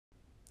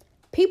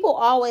People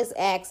always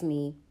ask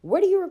me,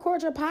 where do you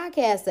record your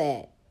podcast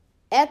at?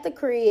 At the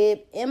crib,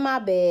 in my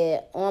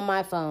bed, on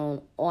my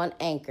phone, on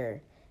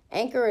Anchor.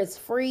 Anchor is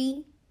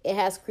free. It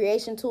has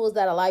creation tools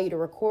that allow you to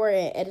record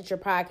and edit your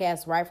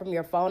podcast right from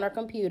your phone or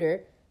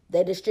computer.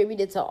 They distribute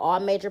it to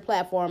all major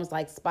platforms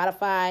like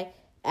Spotify,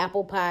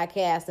 Apple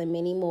Podcasts, and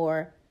many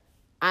more.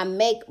 I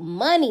make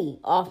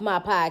money off my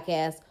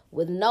podcast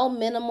with no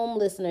minimum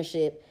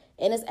listenership.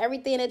 And it's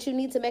everything that you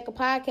need to make a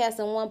podcast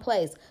in one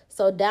place.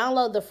 So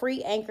download the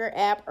free Anchor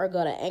app or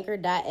go to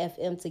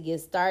anchor.fm to get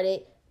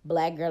started.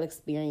 Black Girl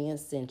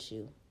Experience sent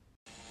you.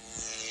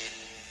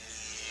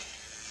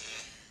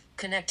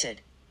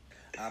 Connected.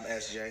 I'm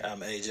SJ. I'm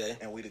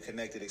AJ. And we the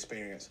Connected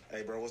Experience.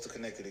 Hey, bro, what's the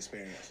Connected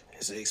Experience?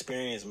 It's an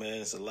experience,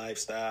 man. It's a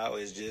lifestyle.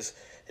 It's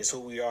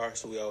who we are.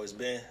 It's who we always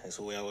been. It's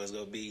who we always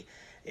gonna be.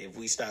 If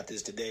we stop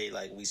this today,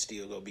 like, we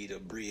still gonna be the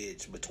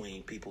bridge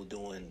between people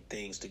doing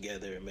things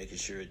together and making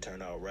sure it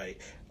turn out right.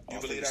 You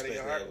believe that in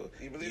your heart?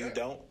 You believe that?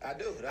 Don't? I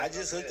do. I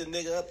just hooked the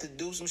nigga up to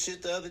do some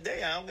shit the other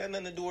day. I don't got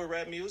nothing to do with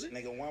rap music.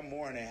 Nigga, one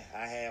morning,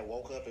 I had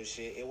woke up and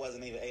shit. It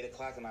wasn't even 8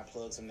 o'clock and I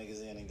plugged some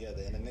niggas in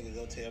together. And the nigga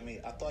go tell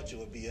me, I thought you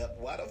would be up.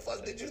 Why the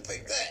fuck did you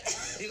think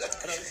that? You know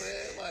what I'm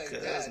saying?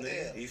 Like,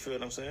 goddamn. You feel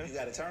what I'm saying? You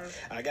got a turn?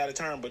 I got a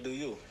turn, but do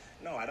you?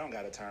 No, I don't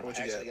got a term. What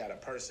I you actually got a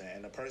person,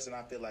 and the person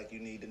I feel like you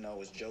need to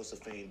know is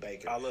Josephine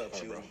Baker. I love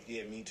her, bro.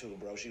 Yeah, me too,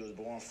 bro. She was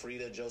born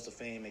Frida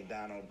Josephine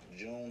McDonald,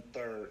 June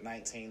 3rd,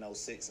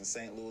 1906 in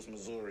St. Louis,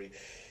 Missouri.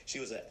 She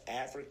was an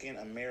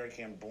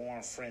African-American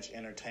born French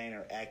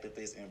entertainer,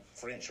 activist, and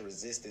French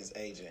resistance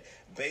agent.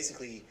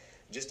 Basically,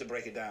 just to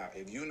break it down,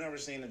 if you never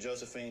seen the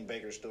Josephine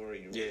Baker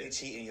story, you're really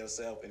cheating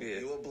yourself. And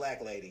if you're a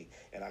black lady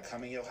and I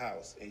come in your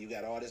house and you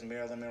got all this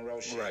Marilyn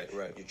Monroe shit,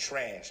 right. you're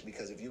trash.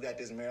 Because if you got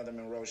this Marilyn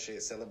Monroe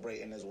shit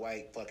celebrating this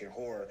white fucking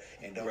horror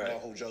and don't know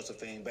who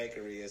Josephine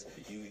Baker is,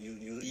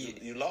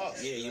 you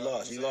lost. Yeah, you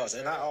lost.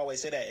 And I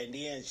always say that. And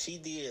then she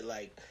did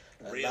like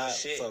a lot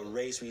shit for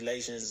race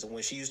relations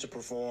when she used to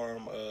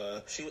perform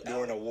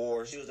during the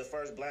wars. She was the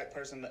first black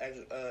person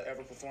to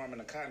ever perform in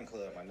a cotton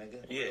club, my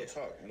nigga. Yeah. Real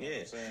talk. You know what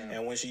I'm saying?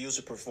 And when she used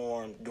to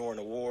perform during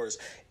the wars,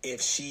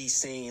 if she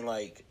seen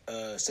like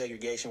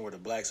segregation where the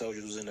black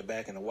soldiers was in the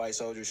back and the white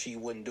soldiers, she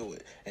wouldn't do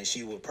it. And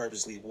she would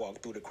purposely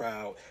walk through the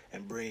crowd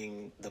and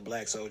bring the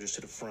black soldiers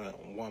to the front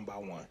one by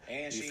one.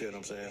 And you feel what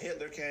I'm saying?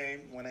 Hitler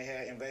came when they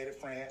had invaded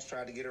France,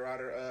 tried to get her out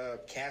her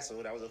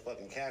castle. That was a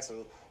fucking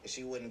castle. And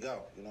she wouldn't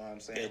go. You know what I'm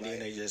saying? And then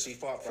they just she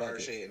fought for her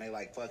shit, and they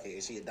like, fuck it.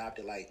 And she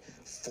adopted like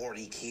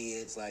 40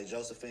 kids. Like,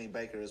 Josephine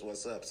Baker is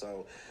what's up.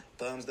 So,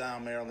 thumbs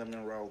down Marilyn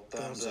Monroe.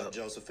 Thumbs up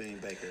Josephine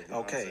Baker. You know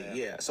okay,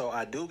 yeah. So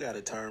I do got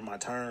a term. My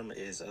term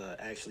is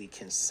actually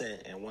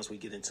consent. And once we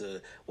get into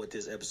what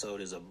this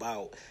episode is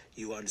about,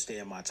 you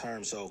understand my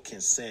term. So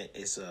consent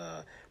is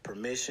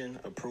permission,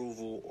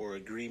 approval, or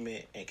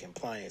agreement, and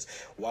compliance.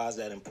 Why is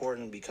that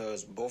important?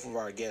 Because both of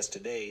our guests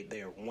today,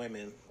 they're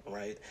women,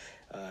 right?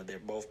 They're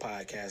both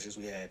podcasters.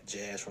 We have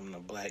Jazz from the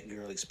Black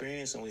Girl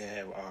Experience, and we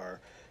have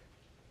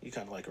you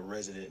kind of like a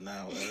resident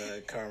now,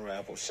 Caramel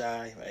Apple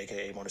Shy,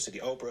 a.k.a. Motor City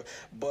Oprah.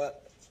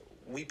 But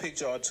we picked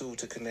y'all two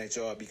to connect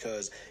y'all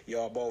because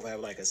y'all both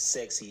have like a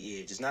sexy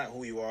edge. It's not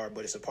who you are,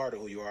 but it's a part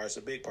of who you are. It's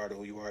a big part of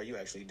who you are. You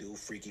actually do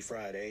Freaky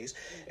Fridays.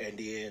 And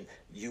then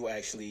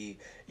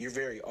you're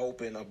very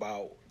open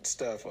about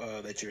stuff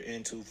that you're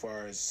into as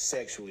far as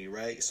sexually,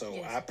 right? So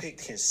yes. I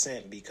picked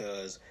consent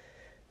because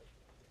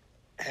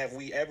have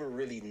we ever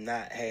really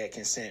not had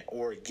consent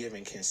or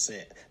given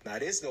consent? Now,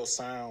 this gonna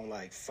sound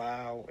like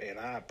foul, and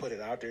I put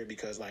it out there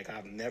because, like,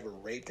 I've never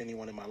raped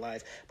anyone in my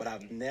life, but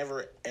I've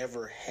never,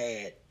 ever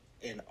had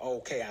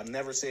I've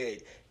never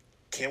said,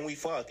 can we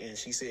fuck? And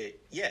she said,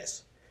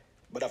 yes.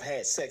 But I've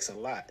had sex a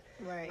lot.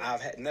 Right.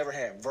 I've never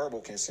had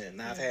verbal consent.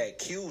 Now, I've had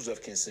cues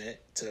of consent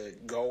to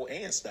go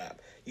and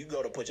stop. You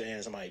go to put your hand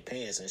in somebody's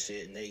pants and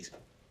shit, and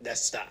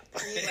that's stop.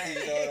 Right.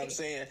 You know what I'm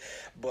saying?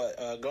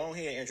 But go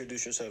ahead and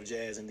introduce yourself,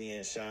 Jazz, and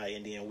then Shy,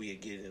 and then we'll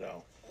get it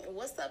on.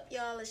 What's up,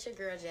 y'all? It's your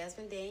girl,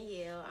 Jasmine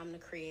Danielle. I'm the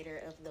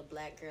creator of the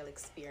Black Girl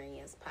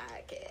Experience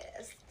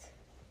podcast.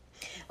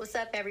 What's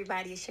up,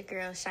 everybody? It's your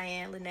girl,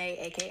 Cheyenne Lene,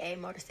 a.k.a.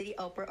 Motor City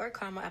Oprah or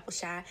Caramel Apple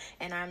Shy,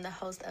 and I'm the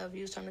host of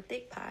Views from the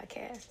Thick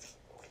podcast.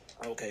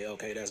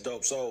 Okay, that's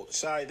dope. So,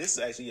 Shy, this is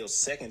actually your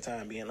second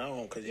time being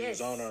on because you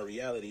was on our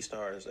Reality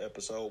Stars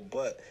episode,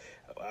 but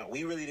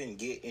we really didn't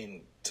get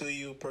into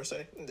you, per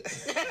se.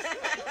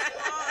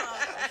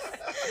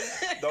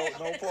 No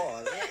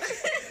pause.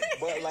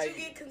 But, like,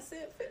 you get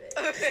consent for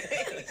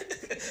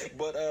that.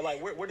 But,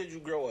 like, where did you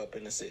grow up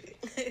in the city?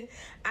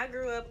 I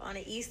grew up on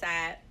the east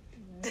side.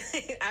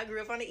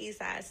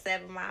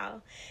 7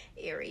 Mile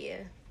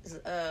area.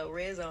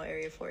 Red Zone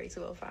area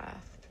 48205.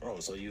 Oh,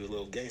 so you a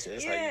little gangster.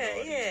 That's how you know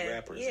all these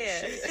rappers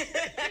and shit.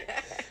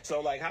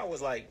 So, like, how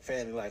was, like,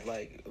 family life?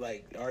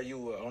 Like, are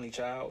you an only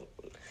child?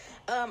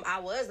 I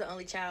was the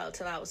only child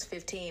till I was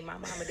 15. My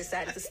mama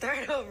decided to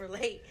start over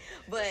late.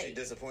 But she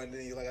disappointed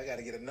in you, like, I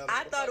gotta get another.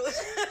 I thought it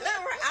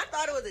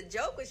was a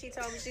joke when she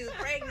told me she was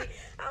pregnant.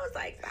 I was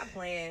like, stop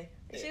playing.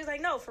 And she was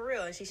like, no, for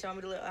real. And she showed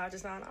me the little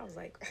ultrasound. I was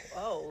like,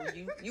 oh,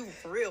 you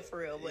for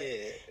real. But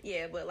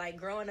yeah, but like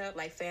growing up,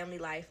 like family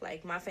life,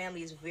 like my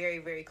family is very,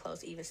 very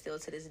close, even still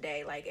to this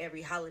day. Like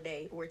every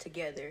holiday we're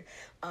together,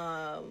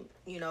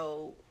 you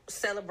know,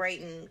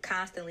 celebrating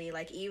constantly.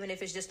 Like even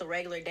if it's just a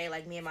regular day,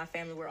 like me and my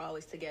family, we're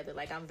always together.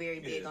 Like I'm very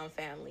big on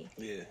family.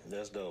 Yeah,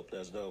 that's dope.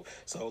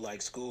 So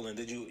like schooling,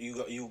 did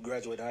you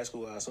graduate high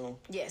school, I assume?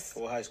 Yes.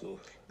 What high school?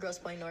 Grosse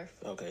Pointe North.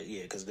 Okay,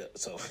 yeah, because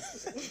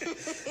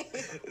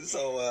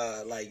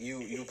like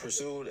you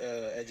pursued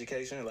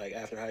education like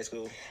after high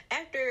school?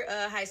 After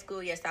high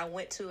school, yes, I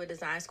went to a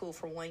design school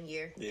for 1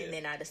 year, and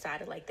then I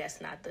decided like that's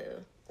not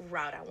the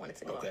route I wanted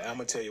to go. Okay, I'm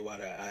gonna tell you why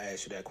I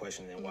asked you that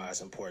question and why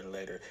it's important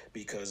later.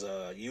 Because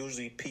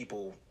usually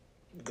people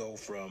go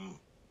from,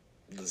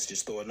 let's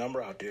just throw a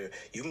number out there.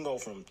 You can go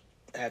from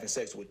having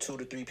sex with 2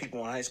 to 3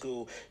 people in high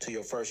school to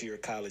your first year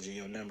of college, and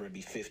your number would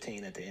be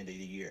 15 at the end of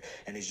the year.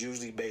 And it's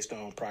usually based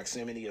on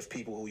proximity of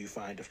people who you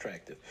find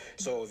attractive.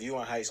 So if you're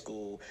in high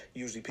school,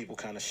 usually people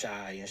kind of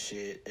shy and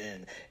shit,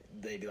 and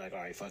they be like,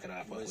 all right, fuck it,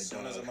 I fuck with As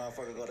soon as a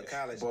motherfucker go to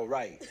college. Well,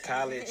 right.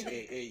 College,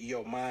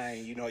 your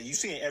mind, you know, you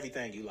seeing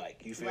everything you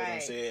like. You feel what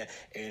I'm saying?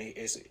 And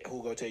it's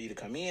who gonna tell you to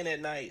come in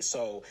at night.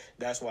 So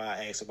that's why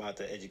I asked about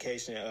the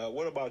education.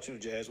 What about you,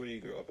 Jazz? Where do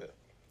you grow up at?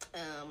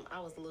 I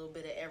was a little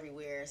bit of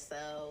everywhere.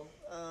 So,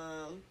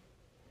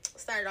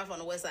 started off on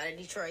the west side of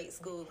Detroit,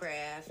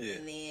 Schoolcraft,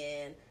 and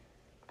then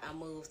I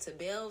moved to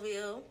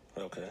Belleville.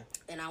 Okay.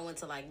 And I went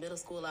to like middle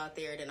school out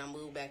there. Then I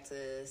moved back to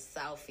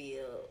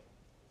Southfield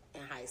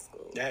in high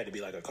school. That had to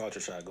be like a culture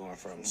shock going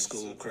from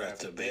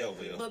Schoolcraft to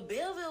Belleville. But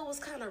Belleville was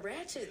kind of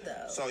ratchet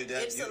though. So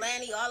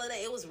Ypsilanti, all of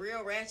that, it was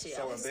real ratchet.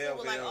 So in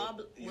Belleville, like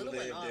you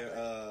lived in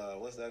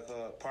what's that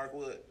called?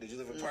 Parkwood. Did you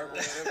live in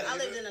Parkwood? I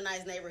lived in a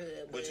nice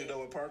neighborhood. But you know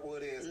what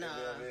Parkwood is? No.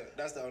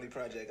 That's the only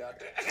project out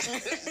there.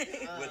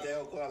 But they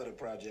don't call it a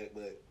project,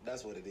 but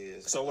that's what it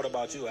is. So what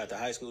about you? After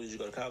high school, did you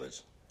go to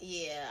college?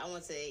 Yeah, I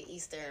went to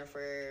Eastern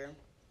for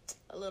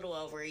a little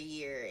over a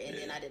year, and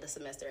then I did a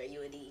semester at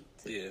UAD.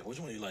 Yeah,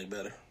 which one you like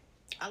better?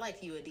 I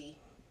like UAD.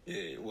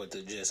 Yeah,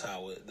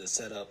 the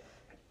setup.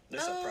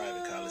 That's a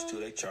private college too.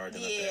 They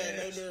charging up their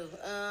Yeah, ass. they do.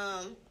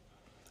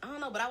 I don't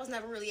know, but I was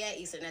never really at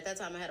Eastern. At that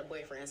time, I had a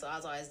boyfriend, so I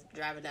was always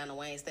driving down to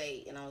Wayne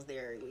State, and I was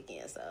there every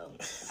weekend, so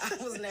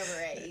I was never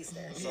at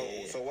Eastern.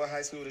 So what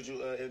high school did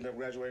you end up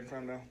graduating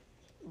from now?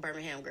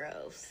 Birmingham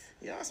Groves.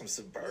 Y'all some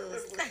suburban.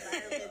 Thing.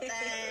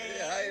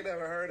 Yeah, I ain't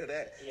never heard of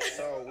that.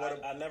 So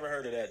what? I never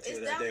heard of that till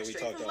It's that down day the we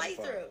street talked from on the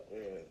phone. Lathrop.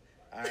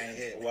 Yeah, I ain't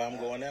hit. Well, I'm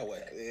going that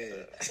way.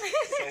 Yeah.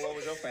 So what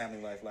was your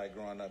family life like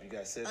growing up? You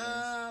got siblings?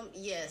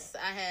 Yes,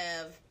 I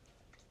have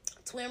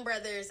twin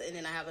brothers, and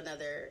then I have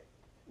another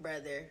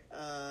brother.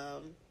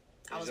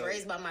 I was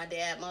raised by my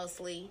dad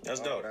mostly.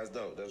 That's dope. That's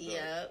dope.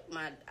 Yeah,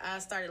 I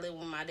started living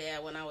with my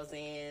dad when I was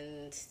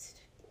in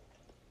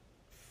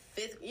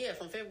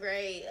from 5th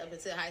grade up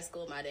until high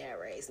school. My dad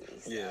raised me.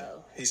 So. Yeah,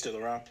 he's still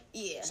around.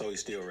 Yeah. So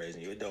he's still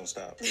raising you. It don't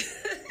stop.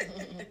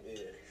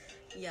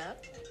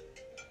 Yep.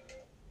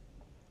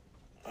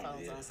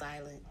 Phone's on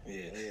silent.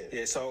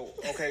 Yeah.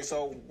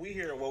 So we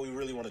hear what we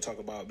really want to talk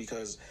about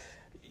because,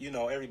 you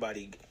know,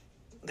 everybody,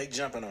 they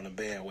jumping on the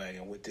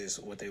bandwagon with this,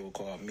 what they would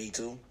call Me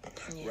Too,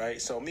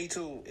 right? So Me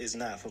Too is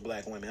not for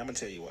black women. I'm going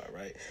to tell you why,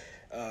 right?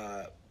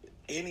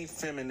 Any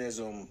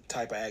feminism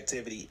type of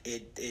activity,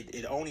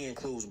 it only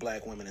includes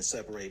black women and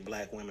separate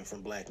black women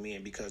from black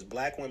men because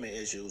black women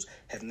issues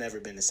have never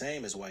been the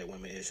same as white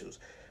women issues.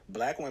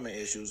 Black women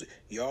issues,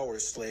 y'all were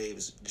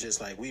slaves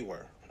just like we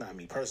were. Not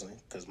me personally,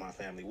 because my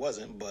family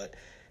wasn't, but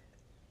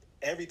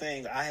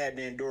everything I had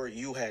to endure,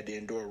 you had to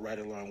endure right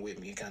along with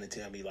me and kind of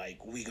tell me,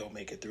 like, we gonna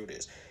make it through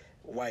this.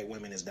 White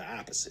women is the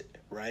opposite,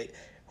 right?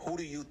 Who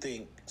do you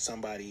think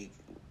somebody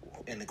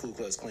in the Ku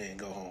Klux Klan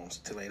go home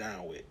to lay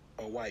down with?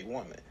 A white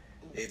woman.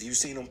 If you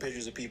seen them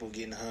pictures of people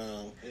getting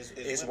hung,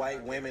 it's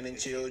white women and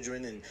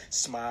children and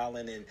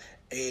smiling and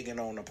egging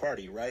on the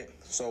party, right?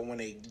 So when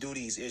they do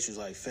these issues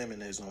like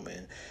feminism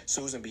and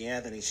Susan B.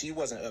 Anthony, she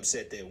wasn't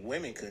upset that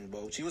women couldn't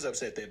vote. She was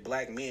upset that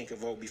black men could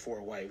vote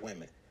before white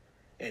women.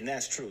 And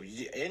that's true.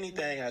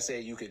 Anything I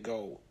say, you could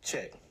go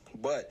check.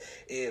 But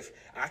if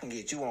I can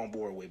get you on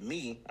board with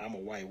me, I'm a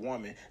white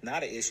woman, now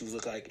the issues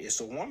look like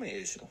it's a woman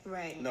issue.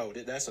 Right. No,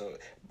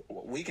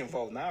 we can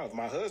vote now. If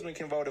my husband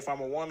can vote if I'm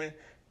a woman,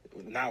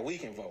 now we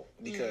can vote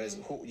because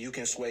who you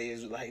can sway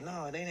is like,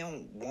 no, they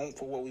don't want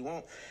for what we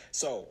want.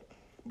 So,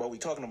 but we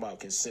talking about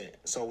consent.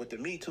 So with the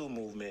Me Too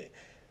movement,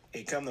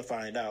 it come to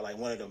find out like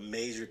one of the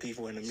major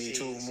people in the Me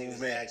Too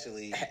movement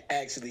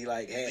actually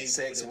like had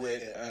sex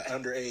with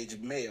an underage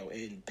male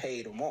and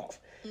paid him off.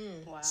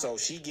 Wow. So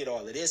she get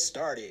all of this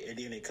started, and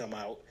then it come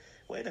out.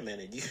 Wait a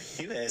minute,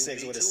 you had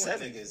sex with a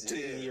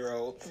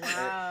 17-year-old,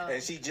 wow.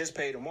 and she just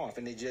paid him off,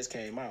 and it just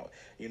came out.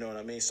 You know what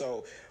I mean?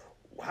 So,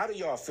 how do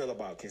y'all feel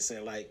about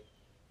consent? Like,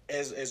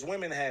 as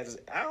women have,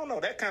 I don't know,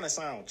 that kind of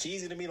sounds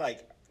cheesy to me.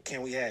 Like,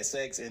 can we have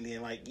sex? And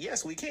then, like,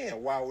 yes, we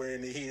can while we're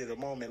in the heat of the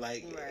moment.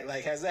 Like,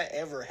 like, has that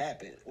ever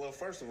happened? Well,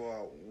 first of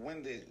all,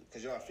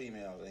 because y'all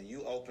females and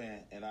you open,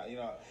 and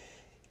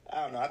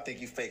I don't know. I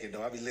think you faking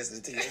though. I be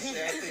listening to your shit.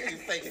 I think you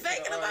faking.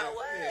 Faking about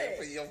what? Yeah,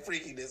 for your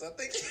freakiness. I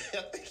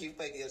think you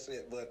faking your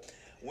shit. But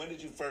when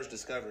did you first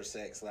discover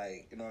sex?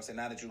 Like, you know what I'm saying?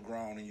 Now that you've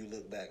grown and you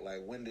look back,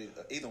 like, when did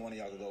either one of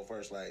y'all could go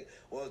first? Like,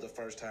 what was the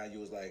first time you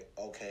was like,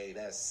 okay,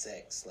 that's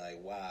sex?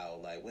 Like, wow.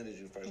 Like, when did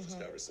you first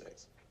discover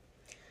sex?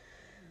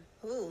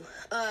 Ooh,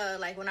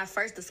 like when I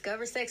first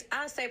discovered sex,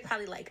 I would say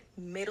probably like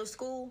middle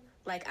school.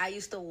 Like I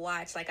used to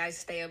watch, like I used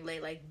to stay up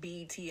late, like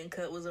BET and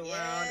Cut was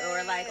around,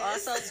 or like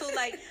also too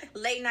like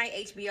late night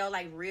HBO,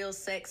 like Real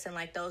Sex and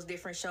like those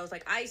different shows.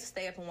 Like I used to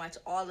stay up and watch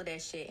all of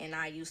that shit, and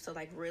I used to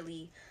like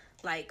really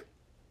like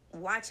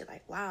watch it.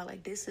 Like wow,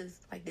 like this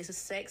is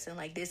sex, and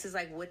like this is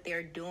like what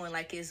they're doing.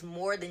 Like it's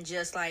more than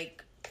just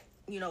like,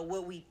 you know,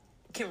 what we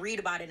can read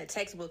about in a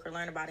textbook or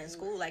learn about in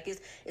school. Like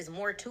it's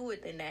more to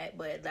it than that.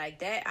 But like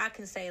that, I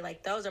can say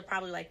like those are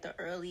probably like the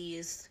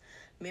earliest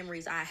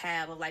memories I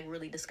have of like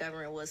really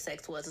discovering what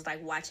sex was. It's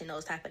like watching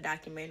those type of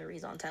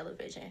documentaries on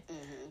television.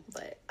 Mm-hmm.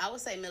 But I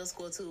would say middle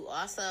school too.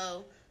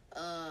 Also,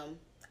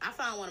 I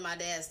found one of my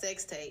dad's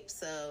sex tapes,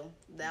 so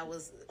that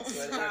was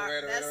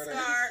scarred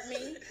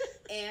me.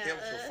 And him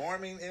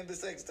performing in the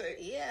sex tape.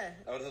 Yeah.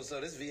 Oh, so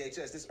this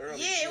VHS, this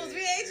early. Yeah, it was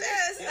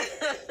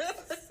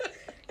VHS.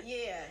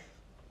 Yeah.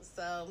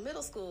 So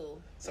middle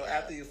school. So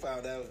after you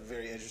found that was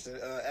very interesting.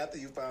 After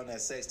you found that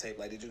sex tape,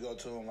 like, did you go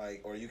to him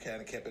like, or you kind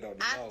of kept it on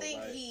the I low?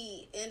 think like,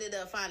 he ended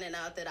up finding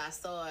out that I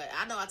saw it.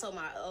 I know I told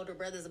my older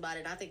brothers about it.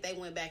 And I think they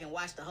went back and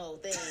watched the whole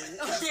thing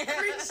on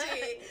free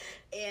shit.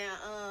 And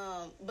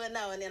but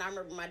no. And then I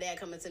remember my dad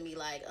coming to me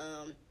like,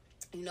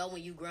 you know,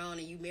 when you grown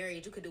and you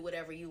married, you could do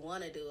whatever you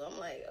want to do. I'm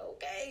like,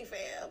 okay,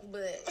 fam.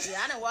 But yeah,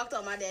 I done walked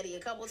on my daddy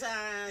a couple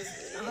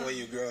times. When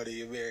you grown and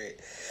you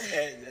married,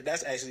 and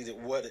that's actually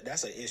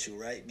that's an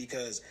issue, right?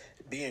 Because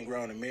being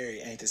grown and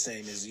married ain't the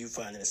same as you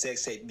finding a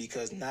sex tape.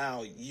 Because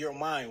now your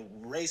mind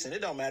racing. It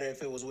don't matter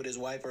if it was with his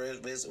wife or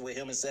if it's with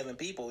him and 7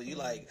 people. You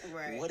like,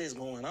 right. What is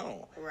going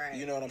on? Right.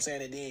 You know what I'm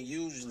saying? And then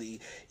usually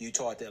you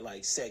taught that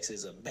like sex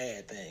is a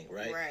bad thing,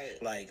 right?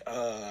 Right. Like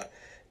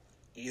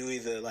you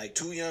either like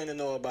too young to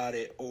know about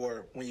it,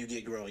 or when you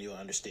get grown you'll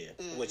understand,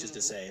 which is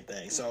the same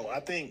thing. So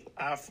I think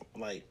when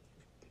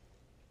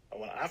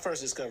I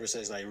first discovered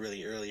sex like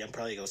really early, I'm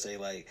probably gonna say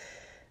like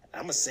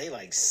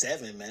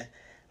 7, man.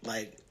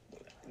 Like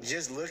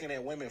just looking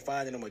at women,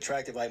 finding them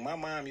attractive. Like my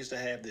mom used to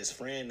have this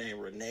friend named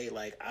Renee.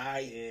 Like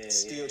I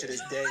still to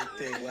this day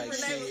think like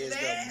she is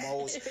the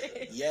most.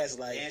 Yes,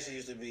 like and she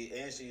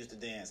used to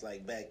dance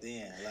like back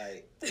then.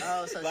 Like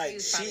oh, so like she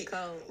was probably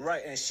cold.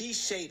 Right, and she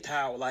shaped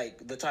how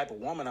like the type of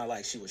woman I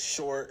like. She was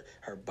short,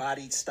 her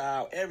body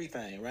style,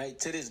 everything. Right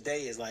to this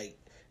day is like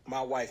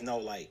my wife know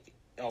like.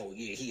 Oh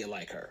yeah, he'll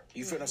like her.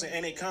 You feel what I'm saying?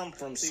 And it come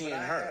from seeing her.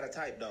 I had a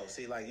type though.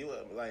 See, like you,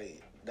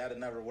 like that'd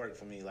never work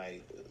for me.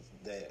 Like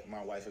that,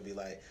 my wife would be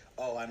like,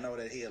 "Oh, I know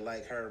that he'll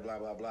like her." Blah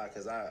blah blah.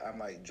 Because I'm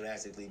like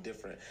drastically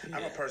different. Yeah.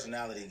 I'm a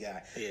personality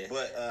guy. Yeah.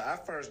 But I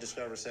first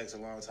discovered sex a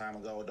long time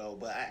ago though.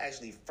 But I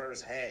actually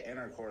first had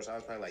intercourse. I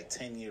was probably like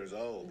 10 years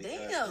old.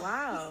 Because, damn!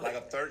 Wow. Like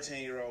a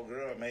 13-year-old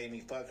girl made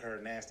me fuck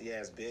her nasty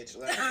ass bitch.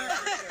 Like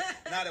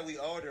now that we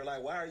older,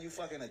 like why are you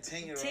fucking a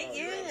 10-year-old? 10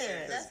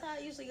 years. That's how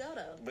it usually go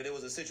though. But it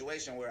was a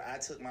situation where I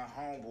took my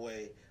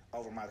homeboy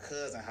over my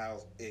cousin's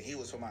house, and he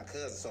was for my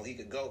cousin, so he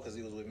could go because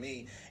he was with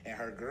me. And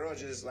her girl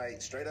just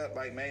like straight up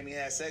like made me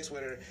have sex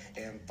with her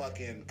and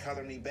fucking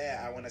Color Me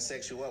Bad. I Wanna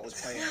Sex You Up was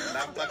playing, and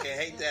I fucking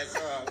hate that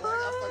song. Like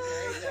I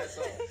fucking hate that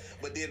song.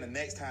 But then the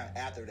next time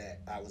after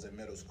that, I was in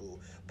middle school.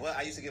 But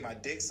I used to get my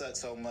dick sucked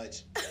so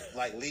much,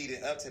 like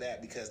leading up to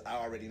that, because I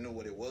already knew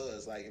what it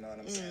was. Like, you know what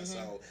I'm saying?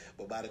 So,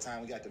 but by the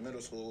time we got to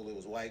middle school, it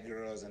was white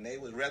girls, and they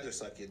would rather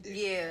suck your dick.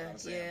 Yeah, you know what I'm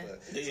saying?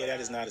 But, yeah,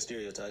 that is not a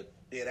stereotype.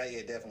 Yeah,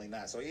 definitely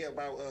not. So yeah,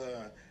 about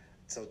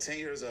 10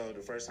 years old,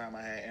 the first time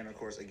I had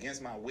intercourse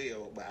against my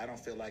will, but I don't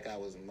feel like I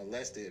was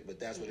molested, but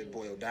that's what it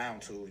boiled down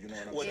to. You know what I'm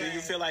saying? Well, do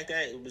you feel like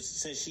that it was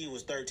since she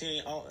was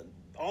 13?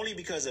 Only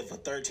because if a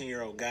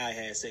 13-year-old guy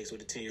had sex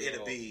with a 10-year-old,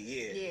 it'd be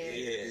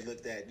it'd be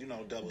looked at,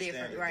 double different,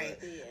 standard. right?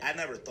 But I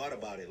never thought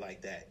about it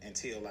like that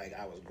until like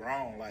I was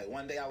grown. Like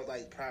one day I was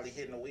like probably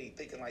hitting the weed,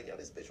 thinking like, yo,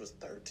 this bitch was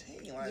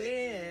 13. Like,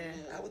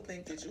 I would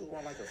think that you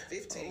were like a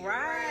 15.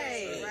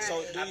 Right.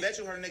 So I bet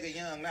you her nigga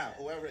young now.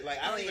 Whoever,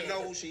 like I don't even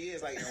know who she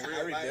is. Like in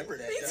real life. I remember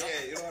that.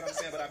 Yeah, you know what I'm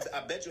saying. But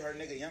I bet you her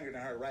nigga younger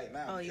than her right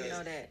now. Oh, you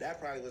know that.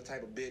 That probably was the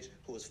type of bitch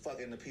who was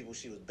fucking the people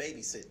she was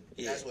babysitting.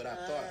 Yeah. That's what I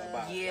thought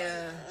about.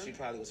 Yeah. Like, she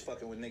probably was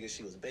fucking with niggas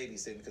she was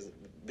babysitting, because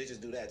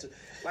bitches do that too.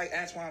 Like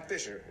Antoine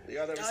Fisher.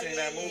 Y'all ever seen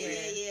that movie?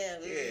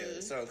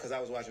 Yeah. So, because I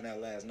was watching that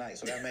last night,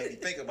 so that made me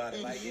think about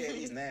it. Like, yeah,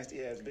 these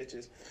nasty ass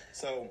bitches.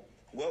 So,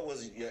 what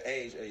was your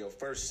age or your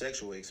first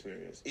sexual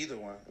experience? Either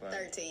one. Like,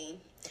 13.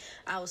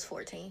 I was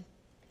 14.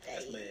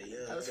 That's mad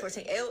young. I was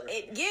 14.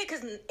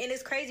 And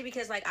it's crazy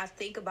because like I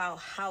think about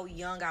how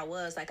young I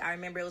was. Like I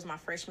remember it was my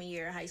freshman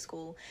year in high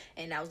school,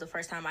 and that was the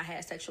first time I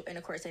had sexual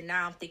intercourse. And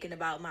now I'm thinking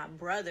about my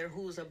brother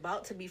who's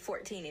about to be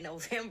 14 in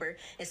November,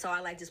 and so I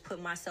like just put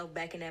myself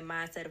back in that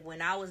mindset of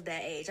when I was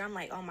that age. I'm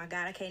like, oh my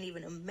God, I can't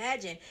even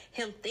imagine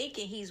him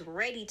thinking he's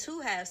ready to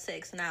have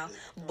sex now.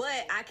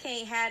 But I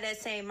can't have that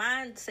same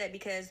mindset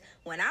because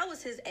when I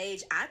was his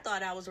age, I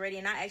thought I was ready,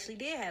 and I actually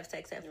did have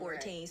sex at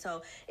 14. Right.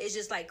 So it's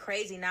just like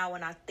crazy now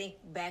when I think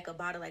back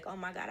about it, like, oh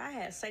my God, I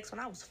had sex when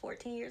I was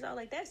 14 years old.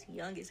 Like, that's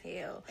young as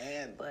hell.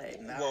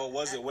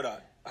 Was it with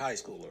a high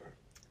schooler?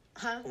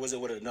 Huh? Was it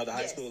with another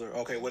high schooler?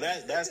 Okay, well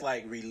that's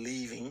like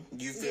relieving.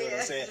 You feel what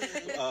I'm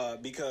saying?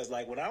 Because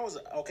like when I was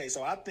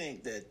so I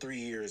think that 3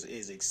 years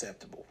is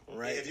acceptable,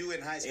 right? If you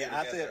in high school,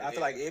 I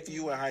feel like if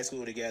you in high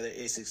school together,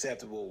 it's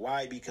acceptable.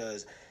 Why?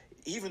 Because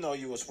even though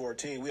you was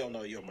 14, we don't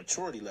know your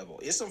maturity level.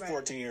 It's some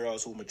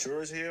 14-year-olds who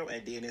mature as hell,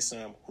 and then it's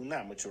some who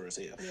not mature as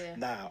hell. Yeah.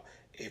 Now,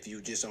 if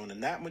you just on the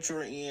not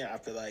mature end, I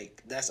feel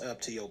like that's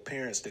up to your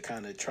parents to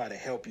kind of try to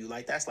help you.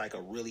 Like, that's like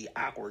a really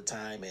awkward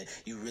time, and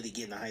you really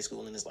get into high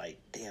school, and it's like,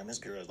 damn, this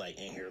girl's like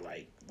in here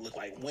like look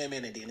like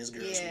women, and then this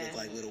girl's look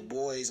like little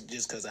boys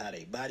just because of how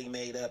they body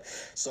made up.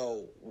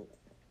 So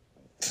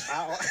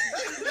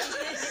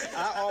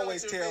I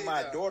always tell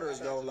my daughters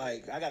though,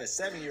 like, I got a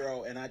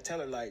 7-year-old, and I tell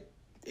her like,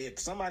 if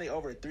somebody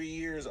over 3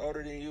 years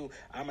older than you,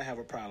 I'm gonna have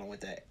a problem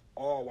with that.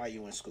 All while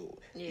you in school.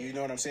 Yeah. You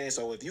know what I'm saying?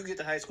 So if you get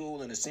to high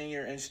school and a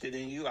senior interested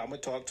in you, I'm going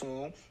to talk to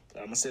him. I'm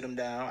going to sit him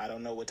down. I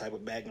don't know what type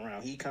of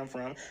background he come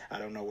from. I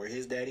don't know where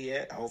his daddy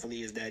at. Hopefully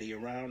his daddy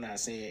around.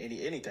 Not saying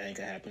anything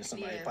could happen.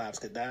 Somebody pops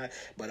could die.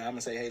 But I'm going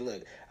to say, hey,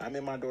 look, I'm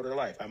in my daughter's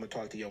life. I'm going to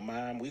talk to your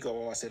mom. We go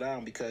all sit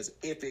down because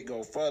if it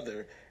go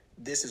further,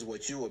 this is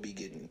what you will be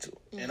getting into.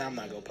 And I'm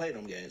not going to play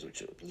them games with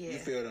you. Yeah. You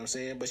feel what I'm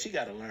saying? But she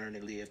got to learn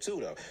and live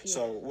too, though. Yeah.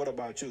 So what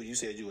about you? You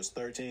said you was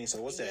 13.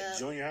 So what's that,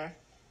 junior high?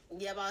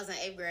 Yep, I was in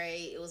 8th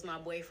grade. It was my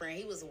boyfriend.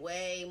 He was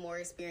way more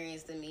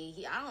experienced than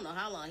me. I don't know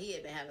how long he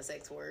had been having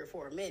sex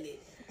for a minute.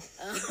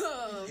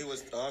 He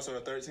was also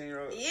a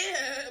 13-year-old?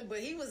 Yeah, but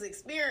he was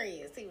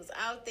experienced. He was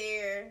out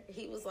there.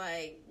 He was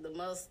like the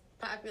most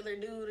popular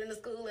dude in the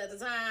school at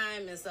the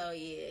time. And so,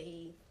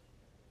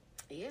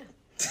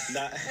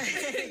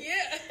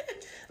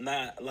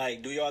 Nah,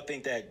 like, do y'all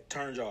think that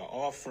turns y'all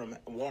off from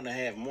wanting to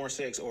have more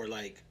sex or,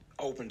 like,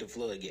 open the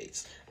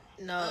floodgates?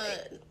 No,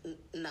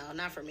 no,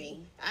 not for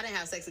me. I didn't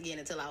have sex again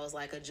until I was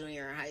like a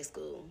junior in high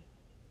school.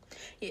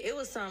 Yeah, it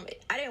was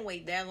I didn't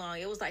wait that long.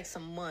 It was like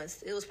some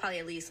months. It was probably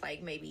at least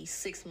like maybe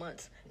 6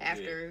 months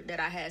after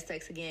that I had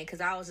sex again, because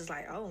I was just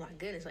like, oh my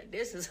goodness, like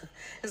this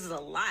is a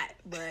lot.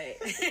 But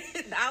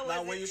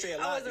now, when you say a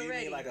lot, do you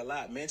mean like a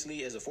lot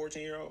mentally as a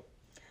 14-year-old?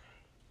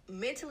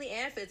 Mentally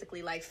and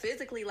physically. Like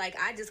physically, like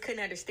I just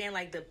couldn't understand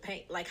like the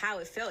pain, like how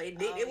it felt. It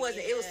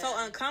wasn't. It was so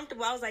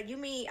uncomfortable. I was like, you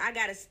mean I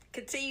gotta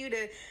continue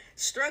to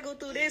struggle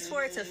through this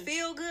for it to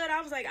feel good?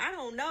 I was like, I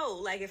don't know.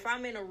 Like if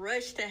I'm in a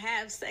rush to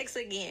have sex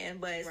again,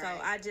 but so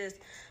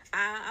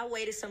I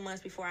waited some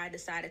months before I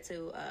decided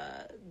to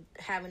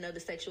have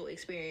another sexual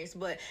experience.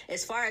 But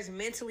as far as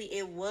mentally,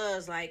 it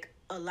was like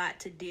a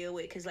lot to deal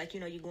with, because like, you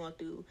know, you're going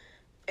through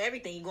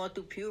everything. You're going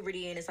through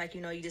puberty, and it's like, you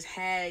know, you just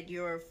had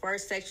your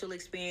first sexual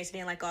experience, and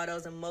then like all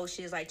those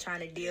emotions, like trying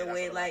to deal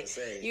with, like,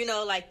 you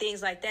know, like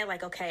things like that.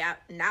 Like, okay,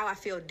 now I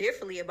feel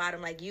differently about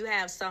him. Like,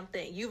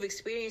 you've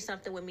experienced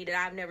something with me that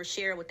I've never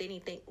shared with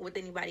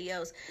anybody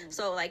else.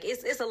 So like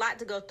it's a lot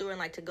to go through, and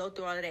like to go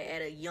through all of that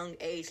at a young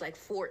age, like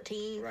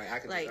 14. Right, I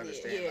can just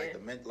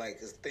understand like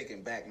just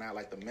thinking back now,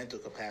 like the mental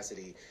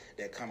capacity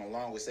that come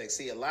along with sex.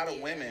 See, a lot of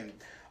women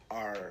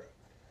are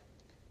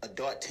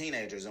adult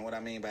teenagers, and what I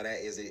mean by that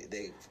is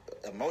they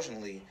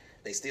emotionally,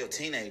 they still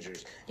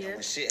teenagers. Yeah. And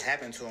when shit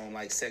happened to them,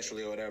 like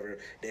sexually or whatever,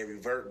 they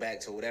revert back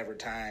to whatever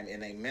time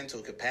in a mental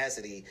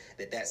capacity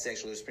that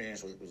sexual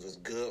experience was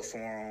good for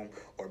them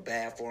or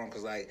bad for them.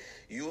 Because, like,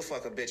 you would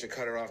fuck a bitch and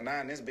cut her off now,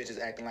 and this bitch is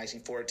acting like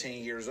she's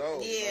 14 years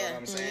old. Yeah. You know what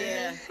I'm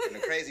saying? Yeah. And the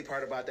crazy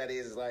part about that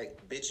is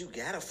like, bitch, you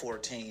got a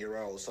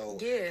 14-year-old. So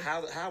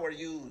how are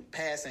you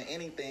passing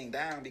anything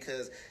down?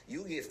 Because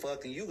you get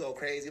fucked and you go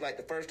crazy like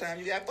the first time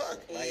you got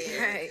fucked.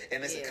 Like,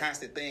 and it's a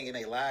constant thing in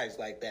their lives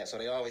like that. So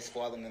they always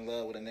falling in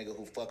love with a nigga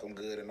who fuck them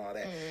good and all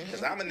that.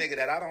 Because I'm a nigga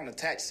that I don't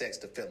attach sex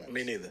to feelings.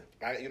 Me neither.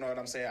 You know what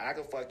I'm saying? I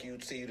could fuck you,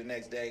 see you the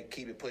next day,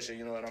 keep it pushing.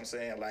 You know what I'm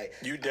saying? Like,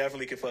 you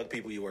definitely can fuck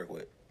people you work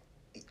with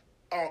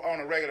on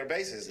a regular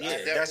basis. Yeah,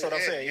 that's what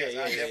I'm saying.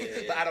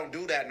 Yeah. But I don't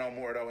do that no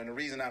more though. And the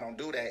reason I don't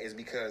do that is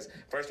because,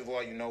 first of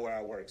all, you know where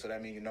I work, so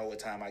that means you know what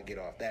time I get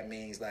off. That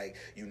means like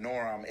you know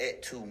where I'm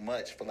at too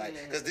much for like,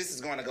 because this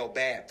is going to go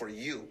bad for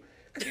you.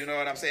 You know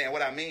what I'm saying?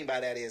 What I mean by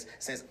that is,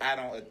 since I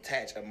don't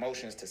attach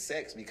emotions to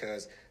sex,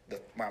 because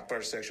my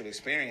first sexual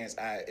experience,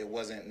 it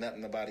wasn't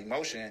nothing about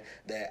emotion,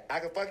 that I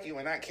could fuck you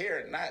and not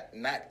care.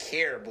 Not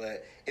care,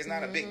 but it's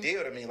not a big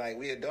deal to me. Like,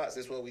 we adults,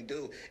 this is what we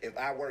do. If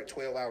I work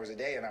 12 hours a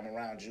day and I'm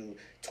around you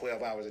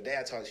 12 hours a day,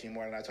 I talk to you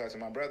more than I talk to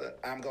my brother,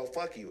 I'm gonna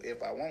fuck you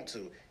if I want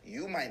to.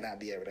 You might not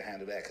be able to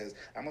handle that, because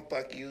I'm gonna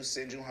fuck you,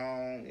 send you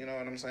home, you know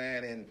what I'm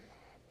saying? And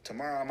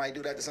tomorrow I might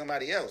do that to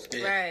somebody else.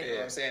 Right. You know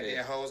what I'm saying?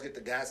 Then hoes get the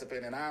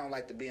gossiping, and I don't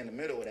like to be in the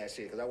middle of that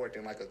shit, because I worked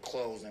in like a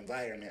closed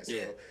environment. So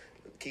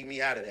keep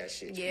me out of that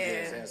shit. You know what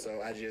I'm saying?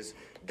 So I just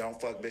don't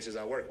fuck bitches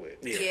I work with.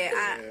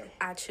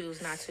 I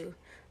choose not to.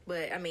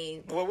 But I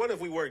mean, Well, what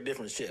if we work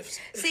different shifts?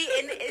 see,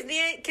 and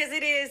then because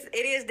it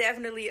is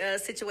definitely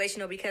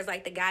situational, because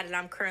like the guy that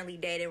I'm currently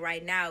dating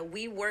right now,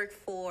 we work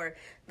for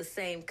the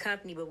same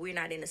company, but we're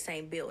not in the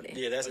same building.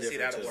 Yeah, that's But see,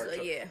 different that'll too. work.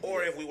 So, yeah.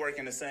 Or if we work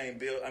in the same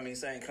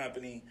same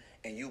company,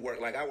 and you work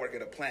like I work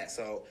at a plant,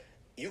 so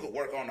you could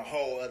work on the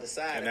whole other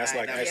side, And that's I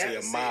like never actually got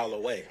a to see mile it.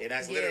 away. And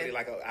that's Yeah. literally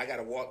like I got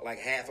to walk like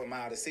half a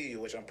mile to see you,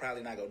 which I'm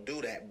probably not gonna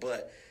do that,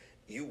 but.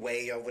 You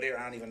way over there.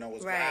 I don't even know why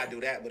Right. I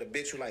do that. But a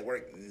bitch who like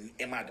work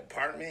in my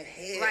department,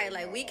 hell Right,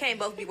 like no. we can't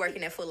both be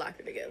working at Foot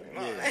Locker together.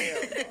 Oh,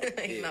 hell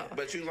no. No.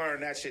 But you learn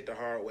that shit the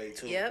hard way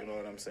too. Yep. You know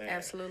what I'm saying?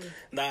 Absolutely.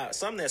 Now,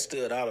 something that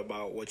stood out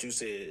about what you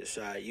said,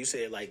 Shy, you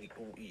said like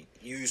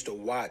you used to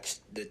watch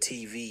the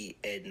TV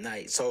at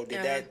night. So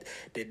did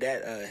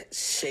that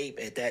shape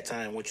at that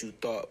time what you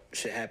thought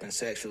should happen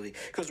sexually?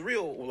 Because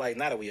real, like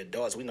now that we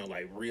adults, we know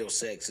like real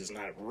sex is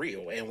not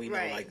real, and we know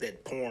Right. like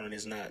that porn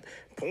is not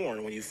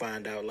porn. When you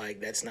find out like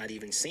that's not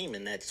even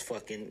semen, that's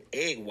fucking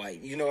egg white.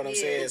 You know what I'm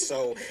Yeah. saying?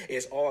 So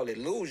it's all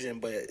illusion,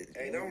 but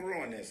Hey, don't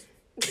ruin this.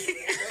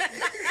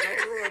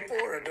 Don't ruin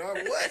porn, dog.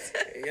 What?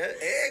 yeah,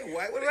 Egg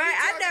white? What are Right,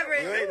 I you never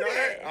talking you about? ain't know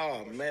that?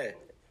 Oh man,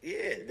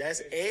 yeah,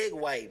 that's egg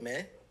white,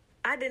 man.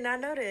 I did not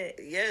know that.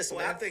 Yes,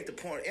 Well, man. I think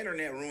the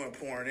internet ruined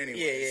porn anyway.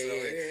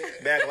 Yeah.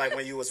 so, Back like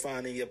when you was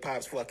finding your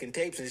pop's fucking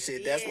tapes and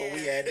shit. That's what we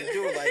had to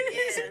do. Like,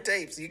 get some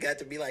tapes. You got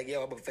to be like,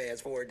 yo, I'm gonna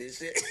fast forward this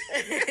shit.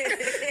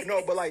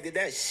 No, but like, did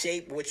that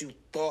shape what you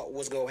thought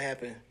was gonna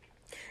happen?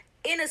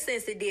 In a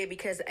sense, it did,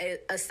 because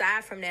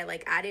aside from that,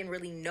 like I didn't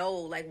really know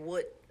like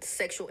what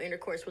sexual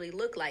intercourse really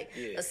looked like.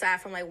 Yeah. Aside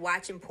from like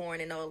watching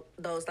porn and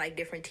those like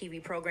different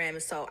TV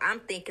programs, so I'm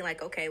thinking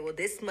like, okay, well,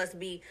 this must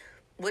be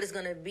what it's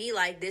gonna be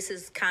like. This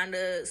is kind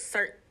of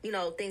certain,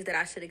 things that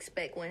I should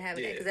expect when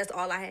having that, Yeah. because that's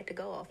all I had to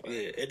go off of.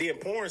 Yeah, and then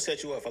porn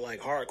set you up for like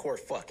hardcore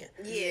fucking.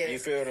 Yeah. You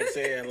feel what I'm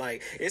saying?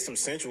 Like, it's some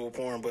sensual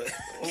porn, but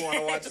who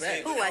wanna watch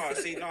that? Who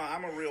watches it? No,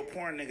 I'm a real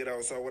porn nigga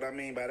though. So what I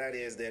mean by that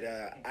is that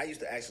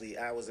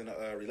I was in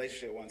a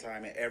relationship one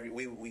time, and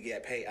we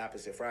get paid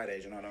opposite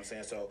Fridays. You know what I'm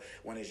saying? So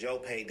when it's your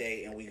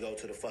payday and we go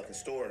to the fucking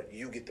store,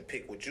 you get to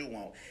pick what you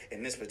want.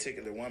 And this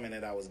particular woman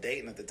that I was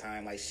dating at the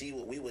time, like she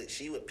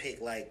would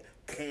pick like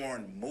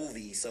porn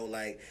movies. So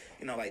like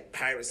like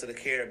Pirates of the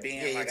Caribbean.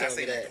 Yeah, you like I told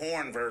me say the that.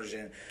 porn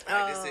version.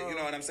 Like this, you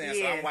know what I'm saying? So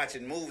yeah. I'm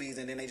watching movies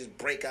and then they just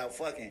break out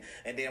fucking.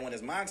 And then when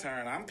it's my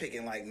turn, I'm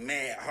picking like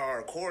mad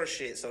hardcore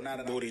shit. So now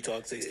that Booty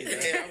Talk 69.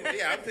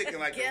 I'm picking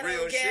like the Ghetto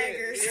real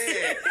gaggers.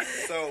 shit. Yeah.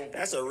 So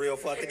That's a real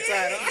fucking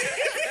title.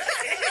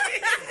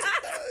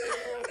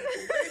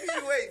 maybe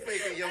you ain't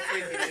faking your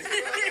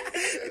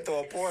freakiness. Throw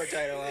a porn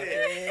title out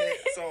there.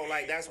 So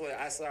like that's what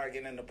I started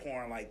getting into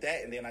porn like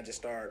that, and then I just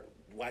started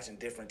watching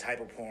different type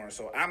of porn.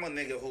 So I'm a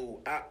nigga who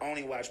I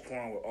only watch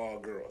porn with all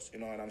girls. You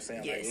know what I'm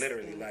saying? Yes. Like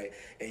literally, like.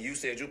 And you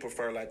said you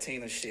prefer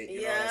Latina shit.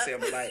 You know what Yeah. I'm saying?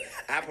 But like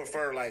I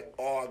prefer like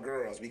all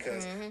girls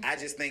because I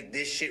just think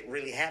this shit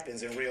really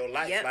happens in real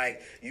life. Yep.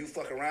 Like you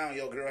fuck around,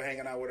 your girl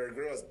hanging out with her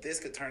girls. This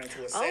could turn into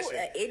a Oh,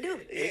 session. it do.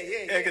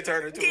 Yeah. It could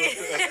turn into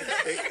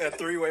a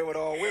three-way with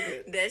all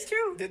women. That's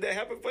true. Did that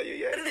happen for you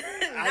yet?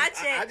 Not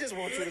yet. I just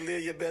want you to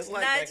live your best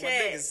life, Not like my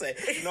yet. niggas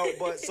say. No,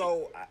 but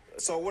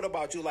so what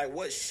about you? Like,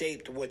 what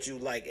shaped what you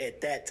like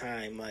at that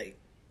time, like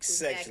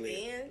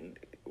sexually? then?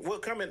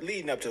 What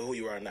leading up to who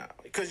you are now?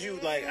 Because you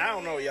like, I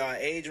don't know y'all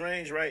age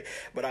range, right?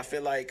 But I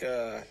feel like,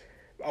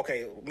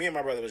 okay, me and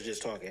my brother was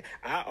just talking.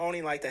 I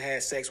only like to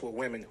have sex with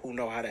women who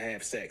know how to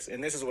have sex,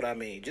 and this is what I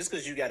mean. Just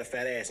because you got a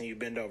fat ass and you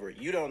bend over,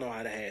 you don't know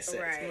how to have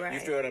sex. Right. You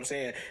Right. feel what I'm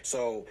saying?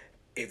 So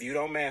if you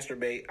don't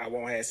masturbate, I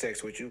won't have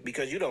sex with you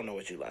because you don't know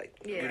what you like.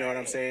 Yeah. You know what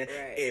I'm saying?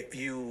 Right.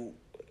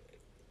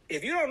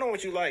 If you don't know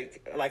what you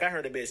like I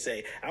heard a bitch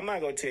say, I'm not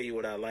going to tell you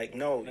what I like.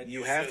 No,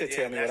 you have to should,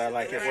 tell yeah, me what I that's-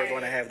 like if we're right.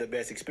 going to have the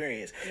best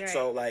experience. Right.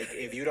 So, like,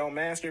 if you don't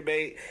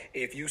masturbate,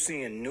 if you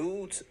seeing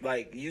nudes,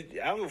 like,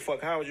 I don't give a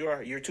fuck how old you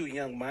are. You're too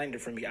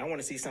young-minded for me. I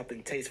want to see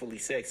something tastefully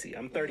sexy.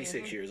 I'm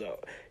 36 Mm-hmm. years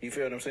old. You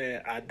feel what I'm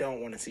saying? I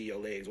don't want to see your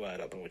legs wide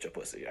open with your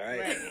pussy, all right?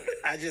 Right.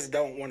 I just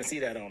don't want to see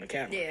that on the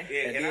camera. Yeah. Yeah,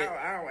 and then-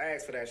 I don't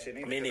ask for that shit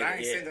either. Me 'Cause neither, I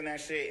ain't yeah. sending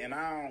that shit, and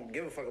I don't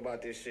give a fuck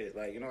about this shit.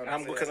 Like, you know what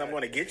I'm saying? Because I'm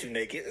Like, going to get you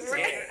naked. And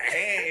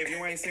if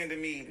you ain't sending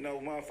me no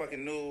motherfucking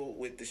nude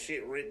with the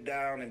shit written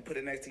down and put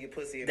it next to your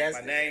pussy and That's-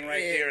 my name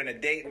right yeah. there and the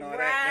date and all that,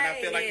 then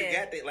I feel like Right, you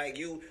yeah. got that. Like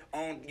you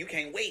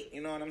can't wait.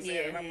 You know what I'm saying?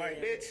 Yeah, And I'm like,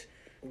 yeah. bitch.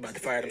 I'm about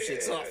to fire them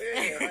shits off.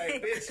 Yeah,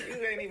 like, bitch,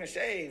 you ain't even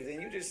shaved,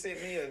 and you just sent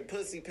me a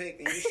pussy pic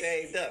and you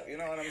shaved up. You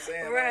know what I'm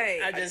saying? Like, Right.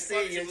 I just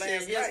fucked seen your you last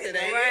shit night.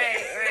 yesterday.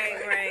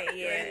 Right,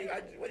 yeah.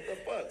 What the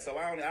fuck? So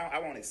I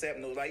won't accept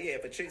news. Like, yeah,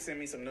 if a chick send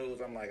me some news,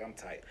 I'm like, I'm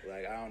tight.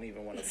 Like, I don't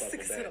even want to fuck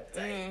with that.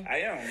 I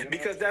am. You know?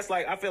 Because that's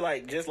like, I feel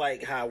like just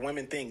like how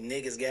women think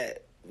niggas got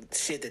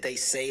shit that they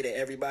say to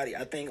everybody,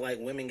 I think like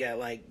women got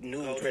like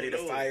nudes Those ready to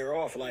nudes. fire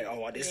off. Like,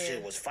 oh, this Yeah.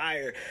 shit was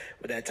fire.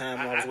 But that time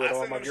I was with all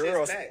send my them shits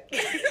girls. back.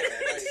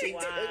 She Wow.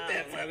 took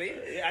that from me.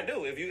 Yeah, I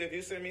do. If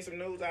you send me some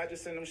news, I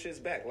just send them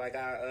shits back. Like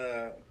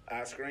I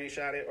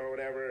screenshot it or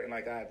whatever, and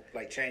like I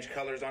change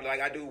colors on it. Like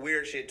I do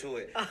weird shit to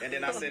it, and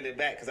then I send it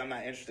back because I'm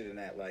not interested in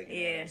that. Like, you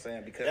know what Yeah. I'm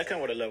saying? Because That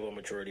come with a level of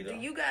maturity though.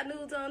 You got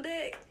nudes on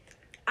deck?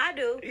 I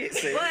do. Yeah,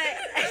 see? But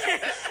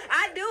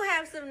I do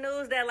have some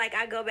news that, like,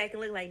 I go back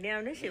and look like,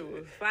 damn, this shit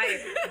was fire.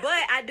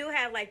 But I do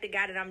have, like, the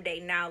guy that I'm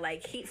dating now,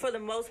 like, he, for the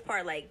most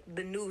part, like,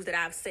 the news that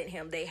I've sent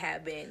him, they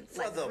have been,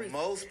 For like, the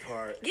most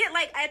part. yeah,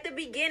 like, at the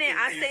beginning,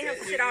 I sent him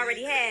some shit I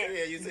already had.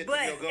 Yeah, you said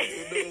but, you'll go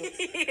to news.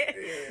 yeah.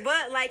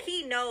 But, like,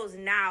 he knows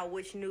now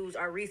which news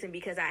are recent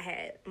because I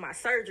had my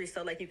surgery,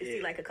 so, like, you can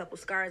see, like, a couple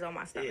scars on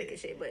my stomach and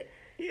shit, but...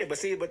 Yeah,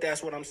 but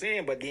that's what I'm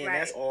saying. But then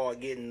that's all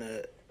getting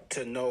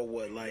to know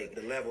what, like,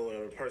 The level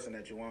of the person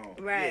that you want.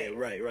 Right. Yeah,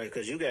 right.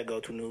 Because you got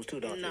go-to news too,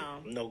 don't you?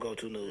 No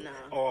go-to news. No.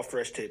 All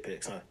fresh tit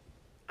pics, huh?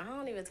 I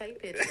don't even take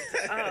pictures.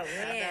 Oh,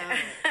 man.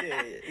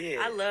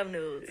 Yeah. I love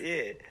news.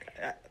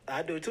 Yeah,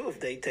 I do too if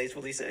they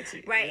tastefully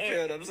sexy. Right, You and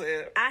feel what I'm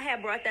saying? I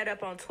had brought that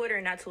up on Twitter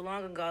not too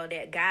long ago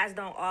that guys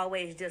don't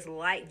always just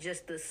like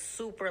just the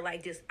super,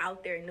 like, just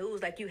out there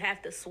news. Like, you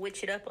have to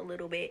switch it up a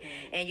little bit,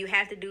 and you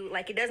have to do,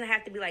 like, it doesn't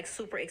have to be, like,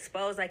 super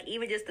exposed. Like,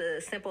 even just a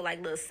simple,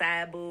 like, little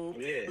side boob,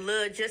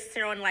 little, just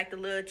showing, like, the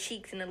little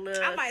cheeks and the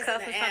little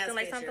cuff or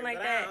something like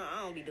that.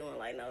 I don't be doing,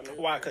 like, no news.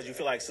 Why? Because you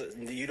feel like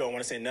you don't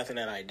want to say nothing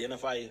that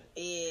identify you?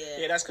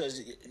 Yeah, that's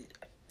because,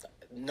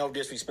 no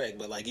disrespect,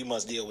 but, like, you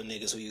must deal with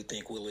niggas who you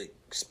think will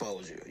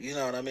expose you. You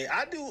know what I mean?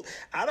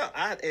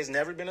 It's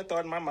never been a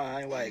thought in my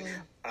mind. Like,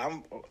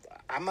 I'm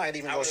not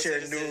even going to share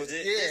the news.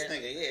 This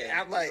nigga,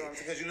 I'm like...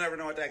 Because you never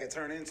know what that could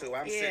turn into.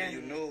 I'm sending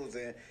you news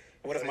and...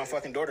 What if my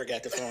fucking daughter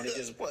got the phone? It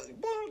just,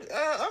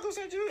 Uncle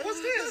sent you,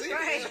 what's this?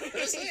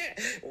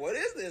 Right. What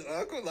is this,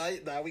 Uncle?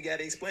 Like, now we got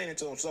to explain it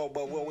to him. So,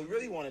 but what we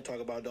really want to talk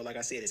about, though, like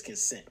I said, is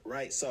consent,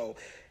 right? So,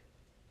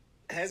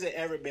 has it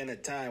ever been a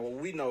time, well,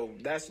 we know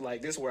this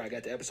is where I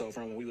got the episode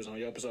from when we was on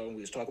your episode and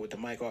we was talking with the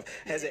mic off.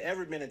 Has it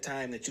ever been a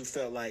time that you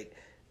felt like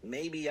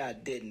maybe I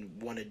didn't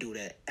want to do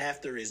that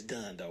after it's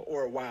done, though,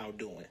 or while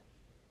doing?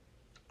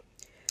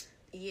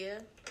 Yeah.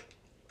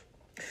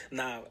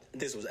 Now,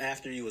 this was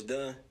after you was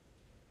done?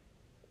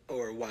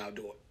 Or while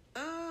doing?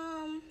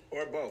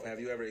 Or both. Have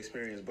you ever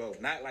experienced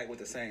both? Not like with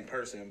the same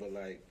person, but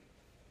like...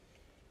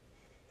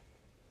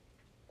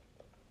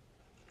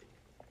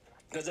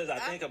 Because as I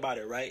think about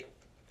it, right?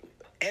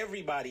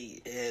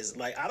 Everybody is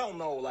like, I don't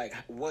know like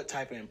what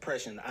type of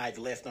impression I've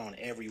left on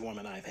every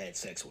woman I've had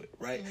sex with,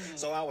 right?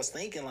 So I was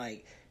thinking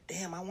like,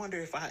 damn, I wonder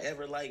if I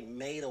ever like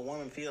made a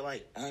woman feel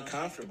like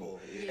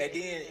uncomfortable. Yeah. And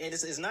then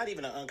it's not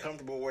even an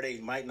uncomfortable where they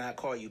might not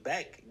call you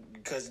back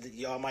because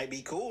y'all might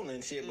be cool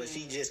and shit, but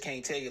she just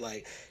can't tell you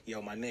like,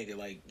 yo, my nigga,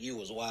 like you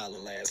was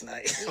wilding last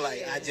night.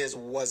 Like I just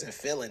wasn't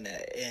feeling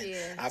that.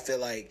 And I feel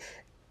like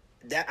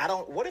that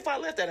what if I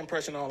left that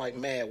impression on like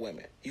mad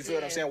women? You feel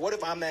what I'm saying? What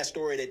if I'm that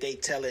story that they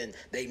telling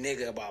they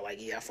nigga about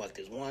like, yeah, I fucked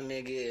this one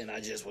nigga and I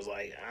just was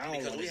like, I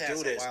don't want to do this.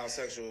 Because we had some wild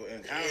sexual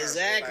encounters.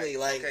 Exactly,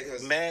 like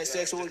mad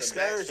sexual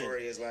excursion. The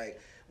story is like,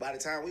 by the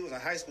time we was in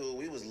high school,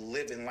 we was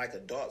living like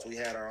adults. We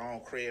had our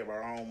own crib,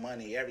 our own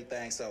money,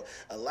 everything. So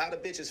a lot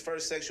of bitches'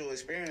 first sexual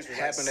experience was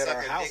happened like at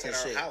our house dick and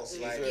shit. Our house.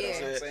 Like, you know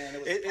what I'm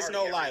saying? It's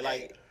no lie.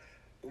 Like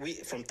we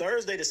from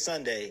Thursday to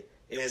Sunday,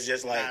 it was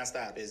just like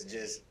nonstop. It's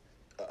just.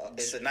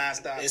 It's a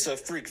nonstop. It's a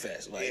freak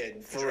fest,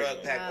 like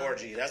drug pack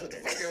orgy. That's what the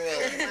fuck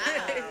it was. You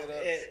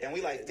know? And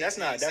we like 15,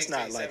 that's 16,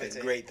 not like 17.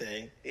 a great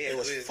thing. Yeah, it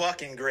was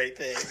fucking great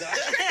thing.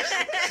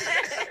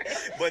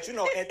 But you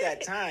know, at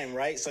that time,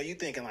 right? So you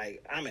thinking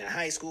like, I'm in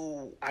high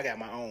school, I got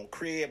my own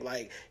crib.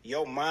 Like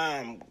your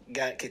mom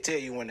could tell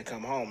you when to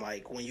come home.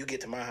 Like when you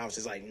get to my house,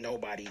 it's like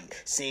nobody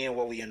seeing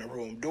what we in the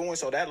room doing.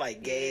 So that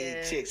like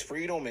gave chicks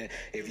freedom. And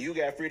if you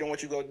got freedom,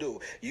 what you go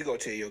do? You go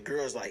tell your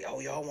girls like,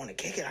 oh, y'all want to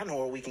kick it? I know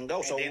where we can go.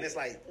 And so then it's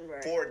like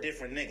 4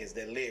 different niggas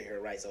that live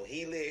here, right? So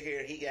he live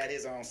here, he got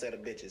his own set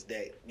of bitches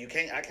that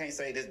I can't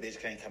say this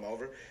bitch can't come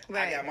over.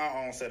 I got my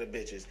own set of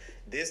bitches.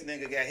 This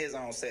nigga got his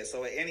own set.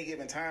 So at any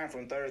given time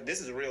from Thursday, this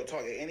is real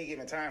talk, at any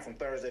given time from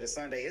Thursday to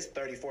Sunday, it's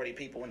 30, 40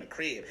 people in the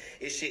crib.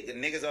 It's shit, the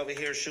niggas over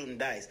here shooting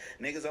dice.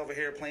 Niggas over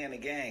here playing the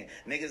game.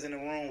 Niggas in the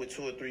room with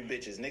 2 or 3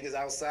 bitches. Niggas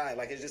outside.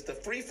 Like, it's just a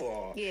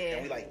free-for-all. Yeah.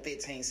 And we like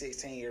 15,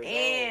 16 years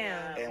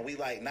old. And we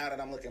like, now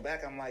that I'm looking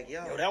back, I'm like,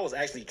 yo. That was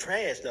actually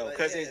trash, though,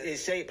 because it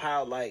shaped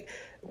how, like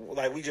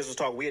we just was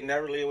talking, we'd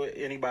never live with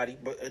anybody,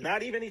 but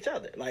not even each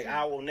other. Like,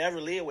 I will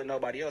never live with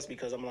nobody else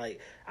because I'm like,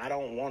 I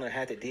don't want to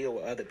have to deal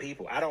with other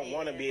people. I don't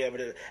want to be able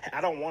to, I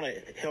don't want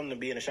him to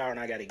be in the shower and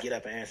I got to get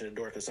up and answer the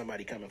door because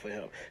somebody coming for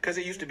him. Because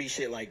it used to be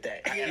shit like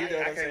that. Yeah, you know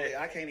what I'm saying?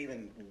 I can't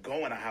even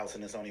go in a house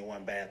and there's only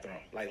one bathroom.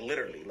 Like,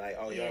 literally. Like,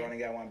 oh, y'all only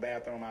got one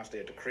bathroom, I'll stay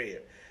at the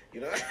crib. You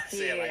know what I'm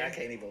saying? Like, I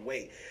can't even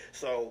wait.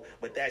 So,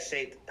 but that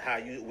shaped how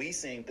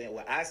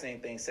I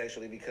seen things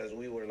sexually because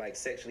we were, like,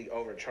 sexually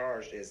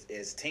overcharged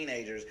as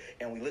teenagers,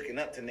 and we looking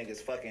up to niggas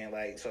fucking,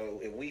 like, so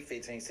if we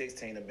 15,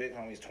 16, the big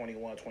homies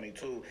 21,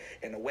 22,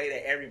 and the way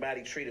that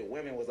everybody treated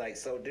women was, like,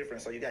 so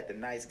different. So you got the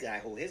nice guy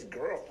who his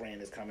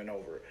girlfriend is coming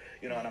over,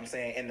 you know what I'm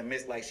saying? In the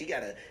midst, like, she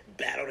got to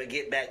battle to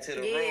get back to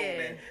the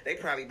room, and they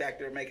probably back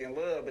there making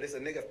love, but it's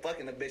a nigga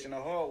fucking a bitch in the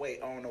hallway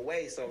on the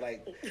way, so,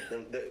 like,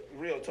 the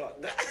real talk.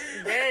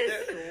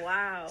 That's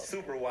wild.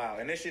 Super wild.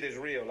 And this shit is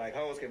real. Like,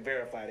 hoes can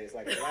verify this.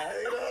 Like, you know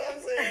what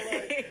I'm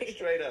saying? Like,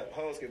 straight up,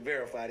 hoes can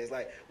verify this.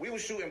 Like, we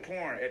was shooting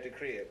porn at the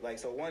crib. Like,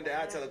 so one day,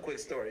 I'll tell a quick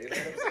story. You know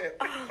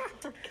what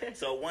I'm saying? Okay.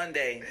 So one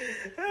day,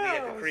 we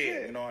at the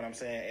crib, you know what I'm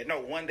saying? And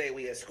no, one day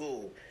we at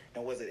school.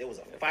 And it was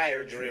a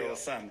fire drill or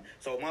something.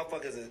 So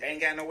motherfuckers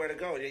ain't got nowhere to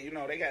go. You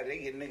know, they get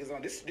niggas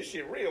on this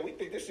shit real. We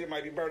think this shit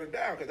might be burning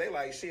down because they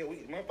like shit.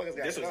 Motherfuckers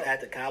got. This was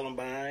at the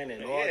Columbine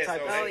and all yeah,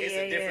 type so of. It's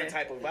a different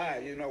type of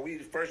vibe. You know, we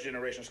first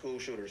generation school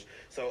shooters.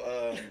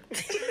 So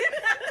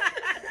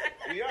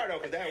we are though,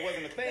 because that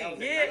wasn't a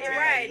thing. Yeah, you're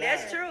right.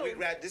 That's true.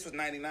 This was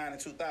 99 and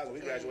 2000.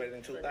 We graduated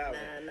in 2000.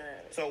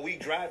 So we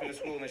driving to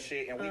school and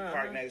shit, and we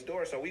park next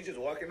door. So we just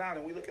walking out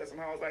and we look at some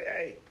house like,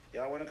 hey,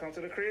 y'all want to come to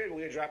the crib?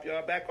 We'll drop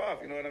y'all back off.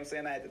 You know what I'm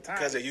saying? At the time,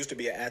 because it used to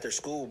be an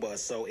after-school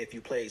bus. So if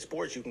you played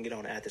sports, you can get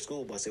on an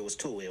after-school bus. It was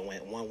two.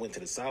 One went to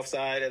the south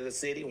side of the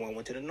city, one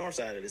went to the north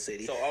side of the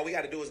city. So all we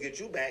got to do is get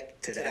you back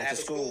to the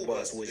after-school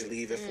bus, which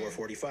leave at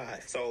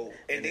 4:45. So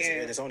and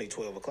it's only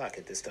 12 o'clock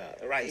at this time.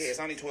 Right? Yeah, it's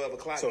only 12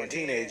 o'clock. So in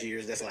teenage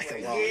years, that's like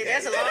a long. Yeah,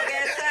 that's a long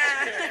ass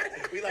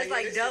time. We that's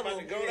like double.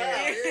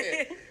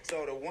 Yeah.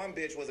 So the one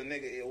bitch was a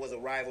nigga. It was a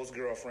rival's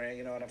girlfriend.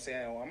 You know what I'm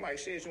saying? Well, I'm like,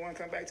 shit, you want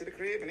to come back to the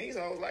crib? And these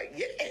hoes like,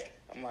 yeah.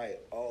 I'm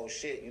like, oh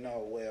shit, you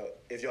know, well,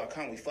 if y'all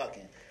come, we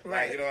fucking.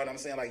 Right. Like, you know what I'm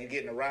saying? Like, you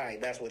getting a ride.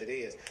 That's what it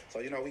is. So,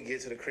 you know, we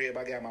get to the crib.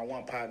 I got my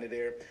one partner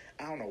there.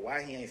 I don't know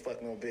why he ain't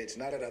fucking no bitch.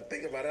 Now that I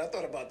think about it, I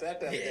thought about that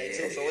the other day,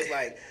 too. So it's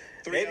like,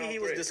 maybe he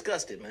was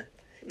disgusted, man.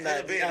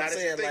 I'm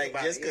saying,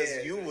 like, just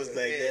because you was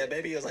like that,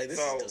 maybe he was like, this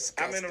is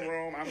disgusting. I'm in the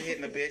room, I'm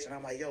hitting the bitch, and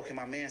I'm like, yo, can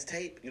my man's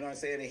tape? You know what I'm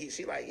saying? And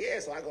she like, yeah.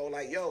 So I go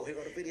like, yo, here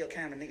go the video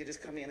camera. Nigga,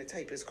 just come in and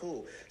tape. It's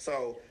cool.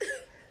 So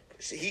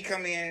he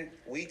come in,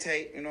 we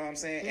tape, you know what I'm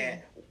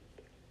saying?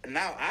 And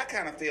now I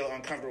kind of feel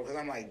uncomfortable because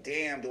I'm like,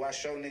 damn, do I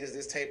show niggas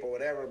this tape or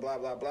whatever, blah,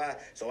 blah, blah.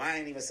 So I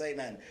ain't even say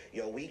nothing.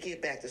 Yo, we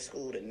get back to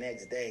school the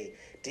next day.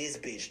 This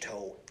bitch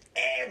told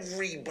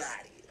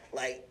everybody.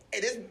 Like,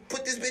 and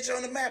put this bitch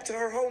on the map to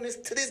her wholeness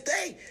to this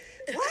day.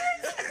 What?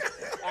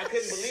 I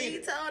couldn't believe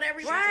it. She told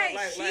everybody.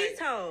 Right, she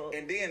told.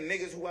 And then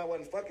niggas who I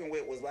wasn't fucking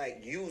with was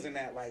like using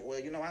that, like, well,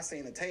 you know, I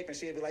seen the tape, and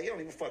she'd be like, you don't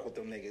even fuck with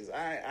them niggas.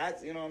 I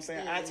you know what I'm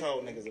saying? I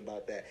told niggas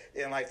about that.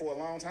 And like for a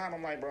long time,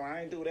 I'm like, bro,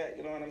 I ain't do that.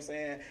 You know what I'm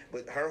saying?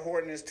 But her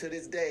hoardiness to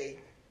this day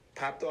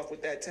popped off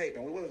with that tape,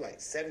 and we were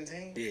like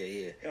 17. Yeah.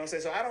 You know what I'm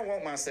saying? So I don't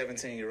want my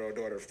 17-year-old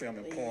daughter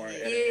filming porn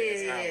at a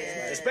nigga's house.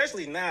 Like,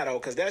 especially now though,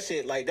 because that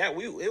shit like that,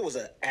 it was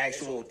an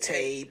actual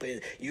tape, and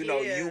you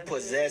know you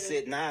possess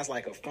it. Now it's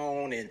like a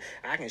phone, and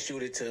I can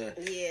shoot it to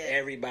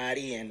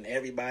everybody,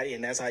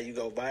 and that's how you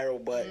go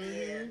viral. But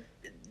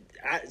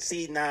I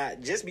see now,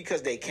 just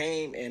because they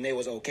came and they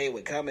was okay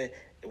with coming,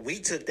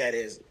 we took that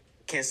as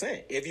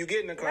consent. If you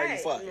get in the car, you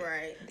fucking.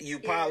 Right. You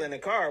pile in the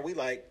car, we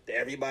like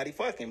everybody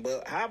fucking.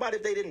 But how about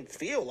if they didn't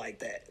feel like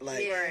that?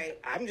 Like,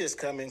 I'm just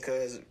coming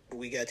because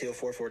we got till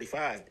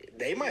 4:45.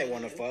 They might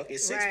want to fuck.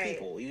 It's 6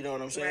 people. You know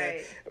what I'm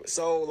saying? Right.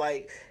 So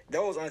like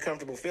those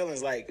uncomfortable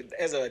feelings, like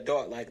as an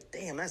adult, like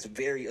damn, that's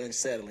very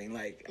unsettling.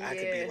 Like I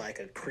could be like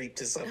a creep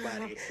to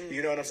somebody.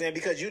 You know what I'm saying?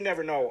 Because you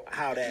never know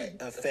how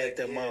that affect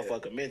a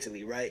motherfucker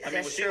mentally, right? I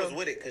mean, she was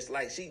with it because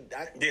like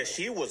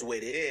she was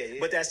with it,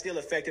 but that still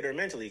affected her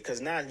mentally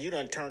because now you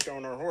done turned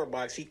on her horror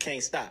box. She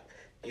can't stop.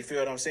 You feel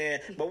what I'm saying?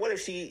 But what if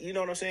she, you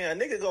know what I'm saying?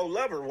 A nigga go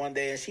love her one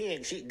day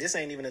and this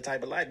ain't even the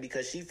type of life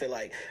because she feel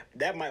like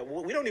that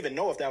we don't even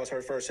know if that was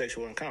her first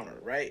sexual encounter,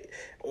 right?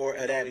 Or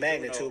of that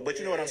magnitude. But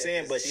you know what I'm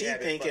saying? But she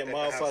thinking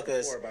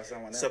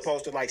motherfuckers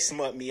supposed to like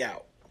smut me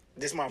out.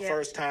 This is my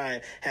first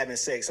time having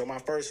sex. So my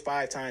first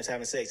 5 times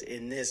having sex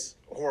in this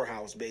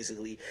whorehouse,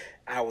 basically,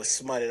 I was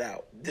smutted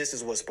out. This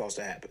is what's supposed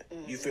to happen.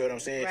 You feel what I'm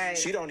saying? Right.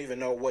 She don't even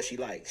know what she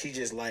like. She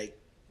just like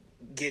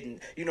getting,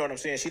 you know what I'm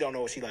saying? She don't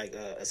know what she like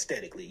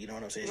aesthetically. You know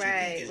what I'm saying? She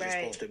think it's just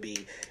supposed to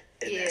be,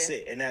 and that's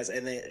it.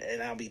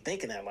 And I'll be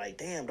thinking that like,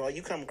 damn, dog,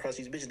 you come across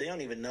these bitches, they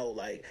don't even know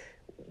like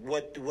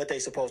what they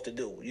supposed to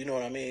do. You know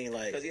what I mean?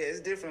 Like, because it's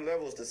different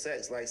levels to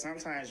sex. Like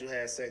sometimes you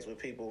have sex with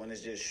people when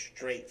it's just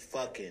straight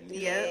fucking.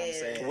 You know what I'm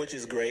saying? Which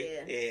is great.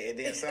 Yeah. And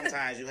then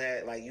sometimes you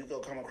had like you go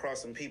come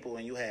across some people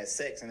and you had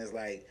sex and it's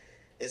like.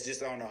 It's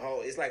just on the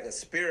whole. It's like a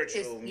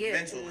spiritual,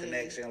 mental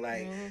connection.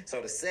 Like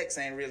so, the sex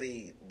ain't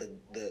really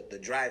the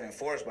driving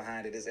force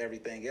behind it. It's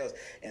everything else.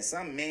 And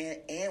some men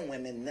and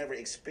women never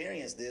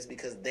experience this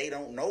because they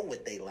don't know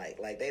what they like.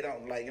 Like they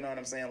don't like. You know what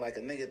I'm saying? Like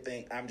a nigga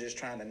think I'm just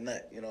trying to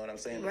nut. You know what I'm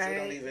saying? But you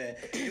don't even.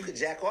 You could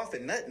jack off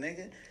and nut,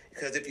 nigga.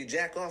 Because if you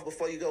jack off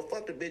before you go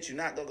fuck the bitch, you're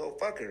not gonna go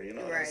fuck her. You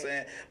know what I'm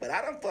saying? But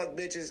I done fucked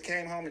bitches,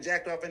 came home and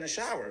jacked off in the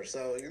shower.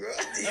 So you know.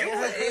 You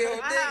a ill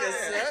nigga,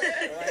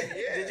 son. Like,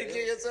 did you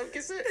give yourself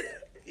consent?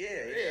 Yeah.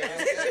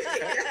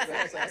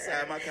 I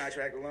signed my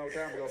contract a long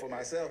time ago for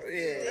myself.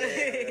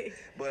 Yeah.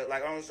 But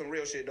like on some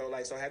real shit though,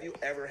 like so have you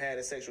ever had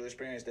a sexual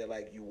experience that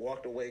like you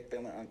walked away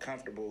feeling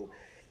uncomfortable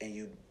and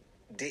you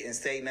didn't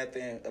say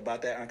nothing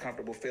about that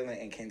uncomfortable feeling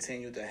and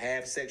continued to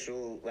have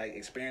sexual like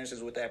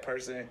experiences with that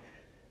person?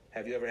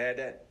 Have you ever had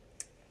that?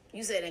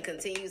 You said and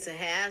continue to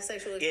have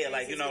sexual Yeah, experiences.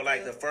 like, you know,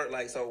 like the first,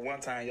 like, so one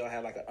time y'all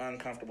had like an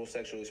uncomfortable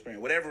sexual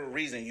experience. Whatever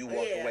reason you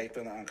walked away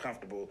feeling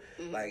uncomfortable,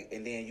 like,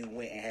 and then you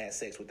went and had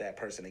sex with that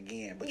person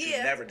again, but you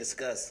never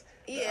discussed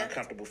the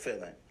uncomfortable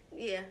feeling.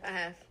 Yeah, I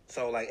have.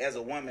 So, like, as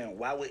a woman,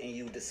 why wouldn't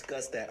you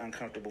discuss that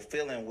uncomfortable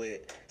feeling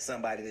with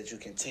somebody that you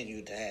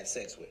continue to have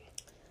sex with?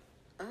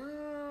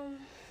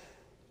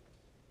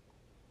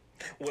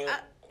 Well,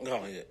 go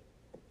ahead.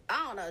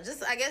 I don't know.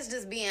 I guess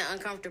just being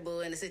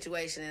uncomfortable in the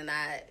situation, and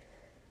I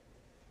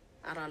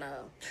don't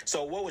know.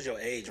 So, what was your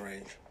age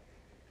range?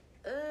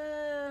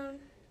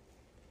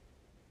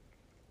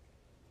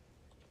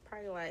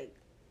 Probably like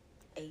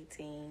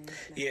 18.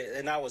 Yeah,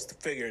 and I was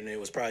figuring it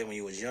was probably when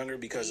you was younger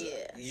because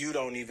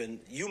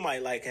you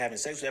might like having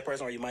sex with that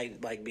person, or you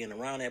might like being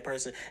around that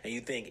person, and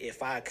you think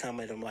if I come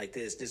at him like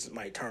this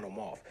might turn him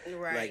off.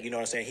 Right. Like, you know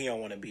what I'm saying? He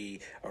don't want to be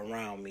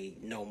around me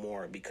no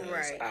more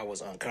because I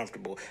was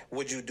uncomfortable.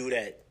 Would you do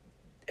that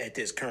at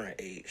this current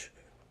age?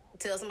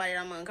 Tell somebody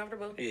that I'm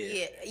uncomfortable?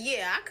 Yeah.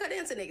 Yeah, I cut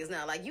into niggas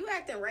now. Like, you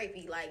acting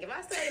rapey. Like, if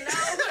I say no,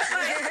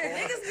 like,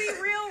 niggas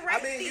be real rapey.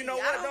 I mean, you know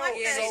what, though? like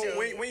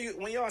so shit.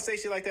 when y'all say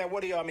shit like that,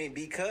 what do y'all mean?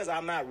 Because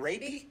I'm not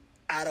rapey?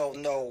 I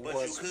don't know.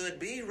 But you could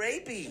be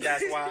rapey.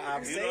 That's why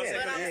I'm saying.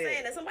 But I'm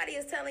saying that somebody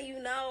is telling you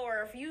no,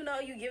 or if you know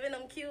you giving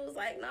them cues,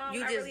 like, no, I'm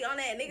not really on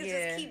that. Niggas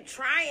just keep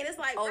trying. It's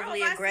like, overly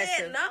bro, if aggressive. I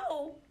said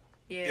no,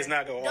 it's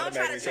not going to don't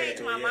try automatically to change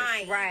say my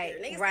mind. Right,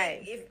 either. Niggas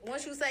right. think if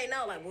once you say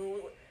no, like,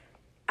 well,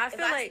 I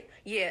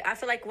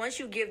feel like once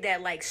you give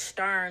that like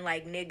stern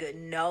like nigga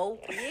no,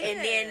 and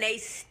then they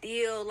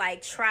still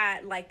like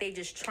try, like they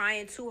just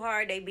trying too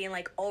hard, they being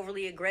like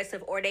overly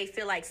aggressive, or they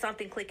feel like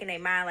something click in their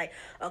mind, like,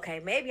 okay,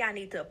 maybe I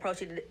need to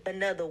approach it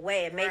another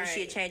way, and maybe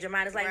she'll change her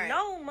mind. It's like,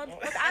 no,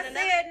 motherfucker, I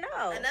said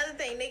no. Another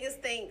thing, niggas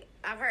think,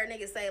 I've heard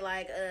niggas say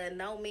like,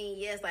 no mean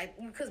yes, like,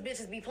 because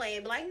bitches be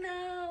playing, be like,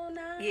 no.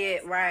 Yeah,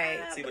 right.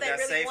 See, but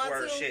that's safe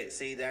word shit.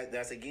 See,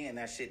 that's again,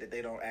 that shit that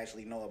they don't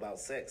actually know about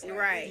sex. Like,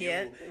 right,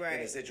 in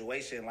a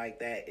situation like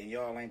that, and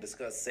y'all ain't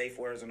discussed safe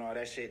words and all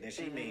that shit, then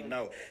she mean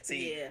no.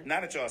 See,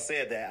 now that y'all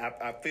said that,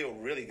 I feel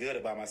really good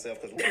about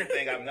myself, because one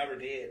thing I've never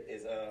did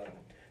is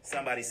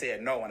somebody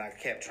said no and I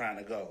kept trying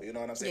to go. You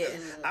know what I'm saying?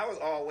 I was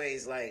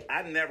always like,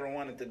 I never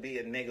wanted to be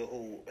a nigga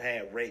who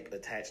had rape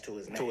attached to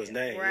his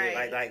name.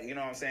 Right. Like, you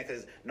know what I'm saying?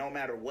 Because no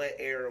matter what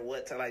era,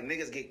 what time, like,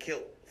 niggas get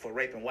killed for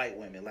raping white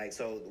women. Like,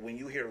 so when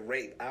you hear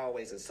rape, I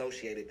always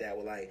associated that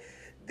with like,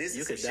 this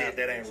is some shit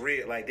that ain't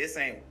real. Like, this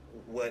ain't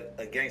what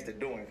a gangster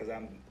doing, because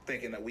I'm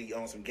thinking that we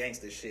own some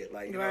gangster shit.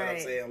 Like, you know what I'm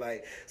saying?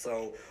 Like,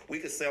 so we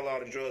could sell all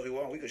the drugs we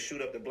want, we could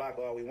shoot up the block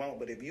all we want,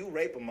 but if you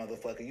rape a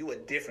motherfucker, you a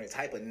different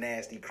type of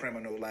nasty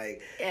criminal.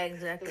 Like,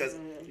 exactly. Because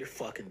you're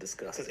fucking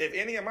disgusting. Because if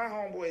any of my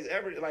homeboys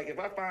ever, like, if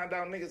I find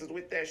out niggas is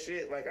with that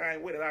shit, like, I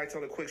ain't with it. I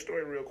tell a quick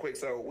story real quick.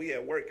 So we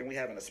at work and we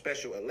having a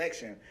special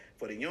election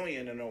for the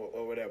union and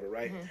or whatever,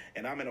 right?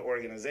 And I'm in an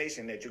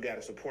organization that you got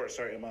to support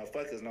certain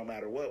motherfuckers no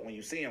matter what when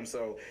you see them.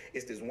 So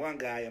it's this one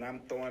guy and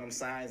I'm throwing him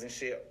signs and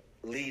shit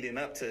leading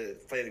up to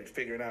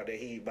figuring out that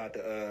he about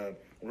to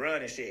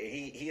run and shit. And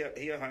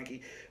he a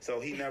hunky, so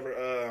he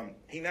never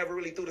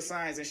really threw the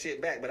signs and shit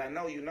back. But I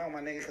know you know, my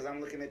nigga, because I'm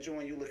looking at you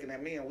and you looking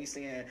at me and we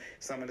seeing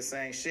some of the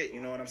same shit.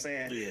 You know what I'm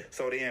saying? Yeah.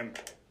 So then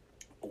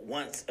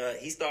once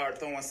he started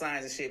throwing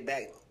signs and shit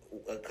back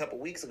a couple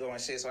weeks ago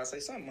and shit, so I say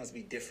something must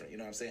be different, you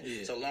know what I'm saying?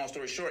 Yeah. So long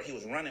story short, he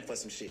was running for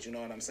some shit, you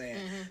know what I'm saying?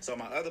 So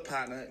my other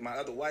partner, my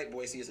other white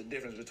boy, sees a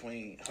difference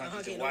between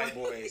hunkies and white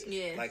boys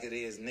like it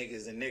is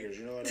niggas and niggers,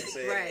 you know what I'm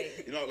saying? Right.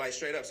 You know, like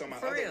straight up. So my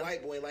other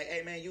white boy like,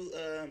 hey man,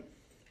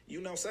 you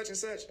know such and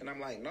such? And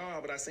I'm like, no,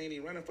 but I seen he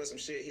running for some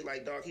shit. He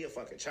like, dog, he a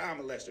fucking child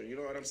molester, you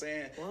know what I'm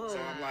saying? Whoa.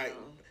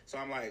 So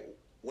I'm like,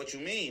 what you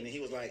mean? And he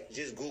was like,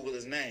 just Google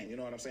his name, you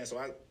know what I'm saying? So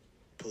I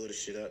pulled the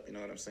shit up, you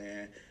know what I'm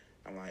saying?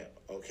 I'm like,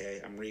 okay,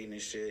 I'm reading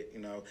this shit, you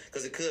know,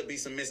 because it could be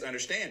some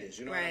misunderstandings,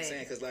 you know what I'm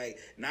saying? Because, like,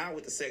 now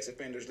with the sex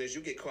offenders list, you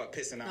get caught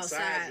pissing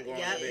outside. You go on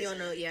the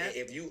list. You know,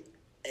 If you,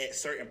 at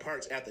certain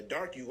parts after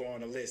dark, you go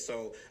on the list.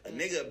 So a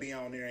nigga be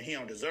on there and he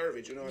don't deserve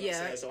it, you know what I'm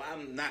saying? So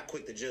I'm not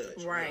quick to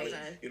judge. Right.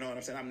 You know what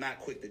I'm saying? I'm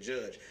not quick to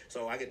judge.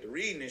 So I get to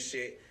reading this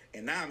shit,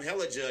 and now I'm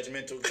hella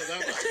judgmental because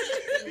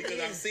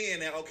I'm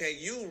seeing that, okay,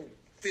 you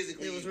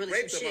physically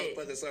raped a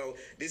motherfucker. So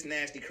this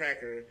nasty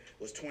cracker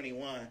was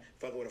 21,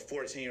 fucking with a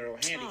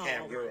 14-year-old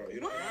handicapped girl.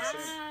 You know what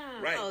I'm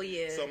saying? Right. Oh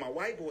yeah. So my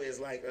white boy is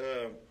like,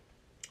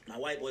 my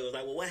white boy was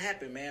like, well, what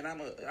happened, man?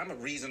 I'm a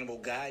reasonable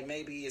guy.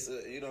 Maybe it's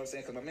a, you know what I'm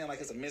saying? Because my man,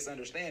 like, it's a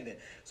misunderstanding.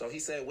 So he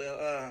said,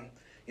 well,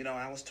 you know,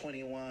 I was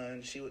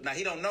 21. Now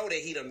he don't know that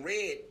he done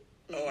read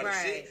all the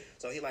shit.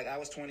 So he like, I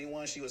was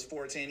 21, she was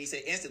 14. He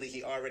said instantly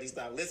he already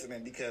stopped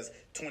listening because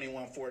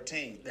 21,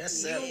 14.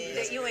 That's 7.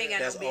 You ain't got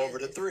that's no over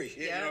the 3.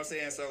 Yeah, you know what I'm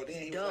saying? So then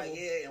he was like,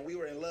 yeah, and we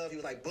were in love. He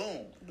was like,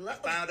 boom. I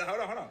found out.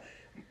 Hold on.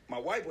 my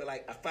white boy,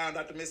 like, I found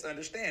out the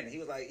misunderstanding. He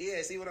was like, yeah,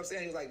 see what I'm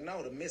saying? He was like,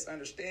 no, the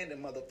misunderstanding,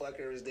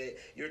 motherfucker, is that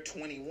you're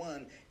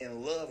 21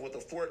 in love with a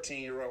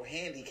 14-year-old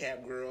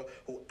handicapped girl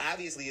who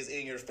obviously is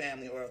in your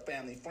family or a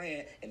family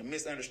friend, and the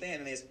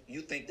misunderstanding is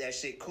you think that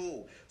shit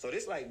cool. So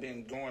this, like,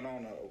 been going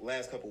on the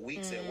last couple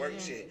weeks at work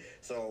and shit.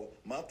 So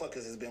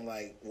motherfuckers has been,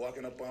 like,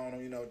 walking up on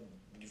him, you know,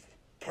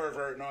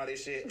 pervert and all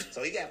this shit.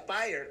 So he got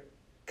fired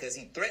because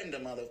he threatened a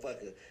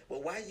motherfucker.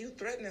 But why you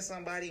threatening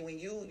somebody when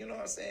you know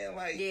what I'm saying?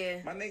 Like,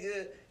 my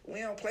nigga, we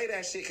don't play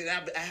that shit. Because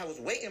I was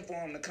waiting for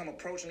him to come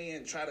approach me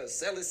and try to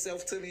sell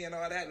himself to me and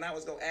all that. And I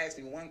was going to ask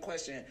me one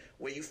question,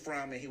 where you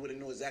from? And he would have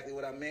knew exactly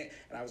what I meant.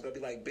 And I was going to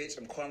be like, bitch,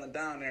 I'm calling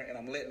down there and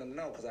I'm letting them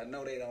know because I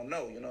know they don't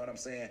know. You know what I'm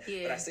saying?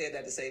 Yeah. But I said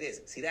that to say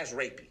this. See, that's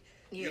rapey.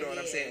 You know what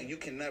I'm saying? You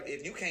can never,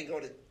 if you can't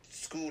go to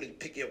school to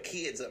pick your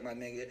kids up, my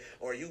nigga,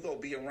 or you go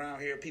be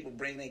around here, people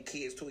bring their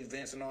kids to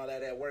events and all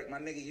that at work, my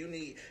nigga,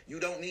 you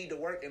don't need to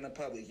work in the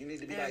public. You need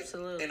to be like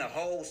in a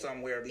hole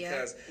somewhere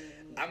because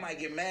I might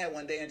get mad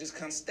one day and just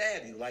come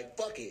stab you. Like,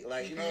 fuck it.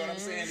 Like, you know what I'm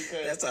saying?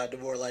 Because that sounded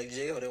more like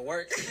jail than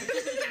work.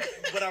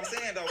 But I'm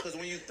saying though, because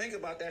when you think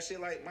about that shit,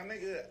 like, my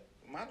nigga,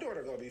 my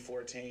daughter gonna be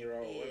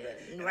 14-year-old.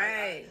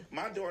 Right.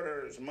 My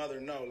daughter's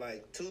mother know,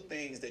 like, 2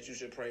 things that you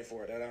should pray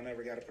for: that I don't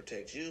ever gotta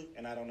protect you,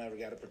 and I don't ever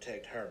gotta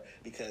protect her,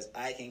 because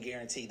I can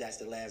guarantee that's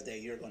the last day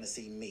you're gonna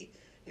see me.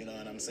 You know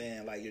what I'm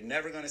saying? Like, you're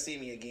never going to see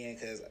me again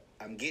because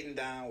I'm getting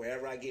down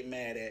wherever I get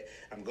mad at.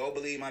 I'm going to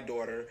believe my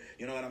daughter.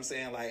 You know what I'm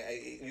saying? Like,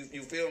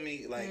 you feel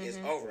me? Like, it's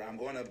over. I'm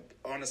going to,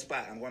 on the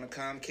spot, I'm going to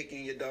come, kick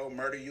in your door,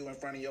 murder you in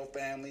front of your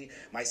family,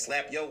 might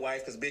slap your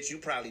wife because, bitch, you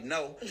probably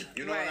know.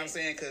 You know what I'm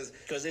saying?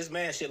 Because it's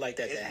mad shit like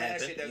that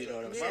happen. You know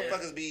what I'm saying?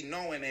 Motherfuckers be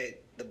knowing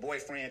that the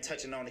boyfriend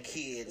touching on the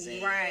kids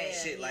and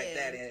shit like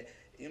that. And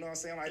you know what I'm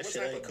saying? Like, what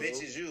type of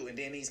bitch is you? And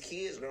then these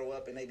kids grow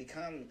up and they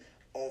become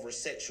over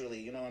sexually,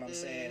 you know what I'm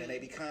saying? And they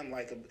become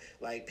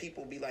like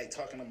people be like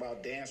talking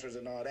about dancers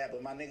and all that,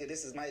 but my nigga,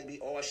 this might be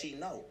all she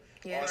know.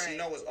 All she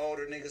know is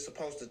older niggas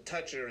supposed to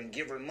touch her and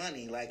give her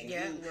money, like, and you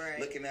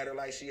looking at her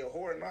like she a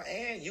whore,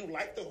 and you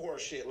like the whore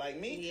shit, like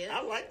me.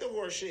 I like the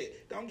whore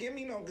shit. Don't give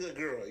me no good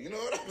girl, you know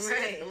what I'm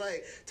saying?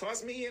 Like,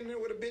 toss me in there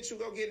with a bitch who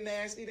go get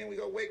nasty, then we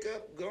go wake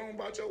up, go on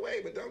about your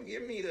way, but don't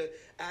give me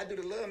I do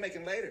the love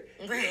making later.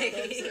 You know what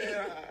I'm saying?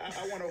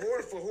 I want a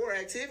whore for whore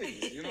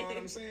activities, you know what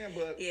I'm saying?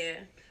 But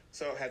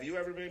so, have you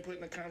ever been put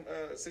in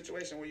a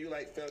situation where you,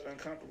 like, felt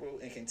uncomfortable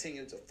and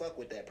continued to fuck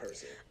with that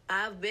person?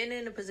 I've been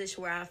in a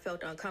position where I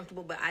felt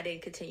uncomfortable, but I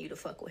didn't continue to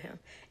fuck with him.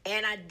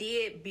 And I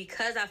did,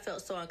 because I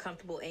felt so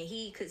uncomfortable, and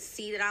he could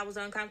see that I was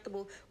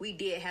uncomfortable, we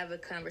did have a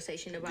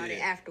conversation about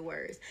it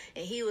afterwards.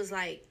 And he was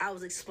like, I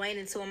was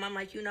explaining to him, I'm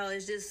like, you know,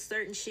 it's just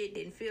certain shit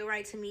didn't feel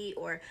right to me,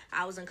 or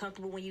I was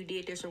uncomfortable when you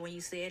did this or when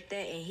you said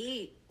that. And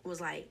he was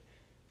like,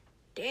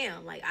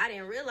 damn, like, I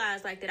didn't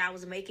realize, like, that I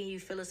was making you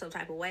feel some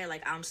type of way.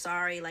 Like, I'm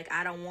sorry. Like,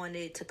 I don't want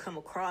it to come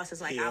across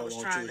as like I was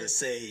trying to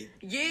say.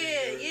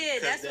 Yeah,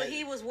 that's what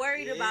he was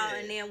worried about.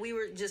 And then we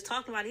were just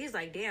talking about it. He's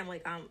like, damn,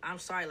 like, I'm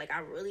sorry. Like, I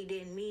really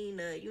didn't mean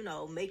to, you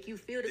know, make you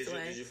feel this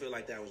way. Did you feel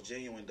like that was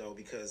genuine, though?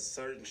 Because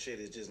certain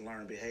shit is just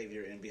learned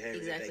behavior and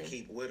behavior that they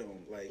keep with them.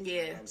 Like,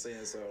 you know what I'm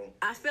saying? So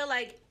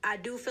I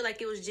do feel like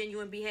it was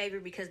genuine behavior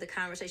because the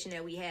conversation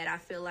that we had, I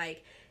feel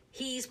like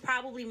he's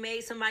probably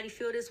made somebody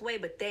feel this way,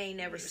 but they ain't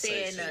never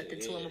said nothing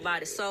to him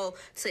about it. So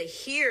to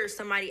hear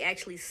somebody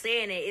actually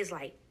saying it is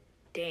like,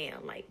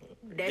 damn, like,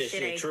 that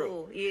shit ain't true.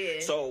 Cool. Yeah.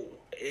 So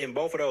in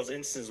both of those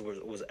instances,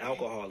 was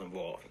alcohol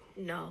involved?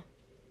 No.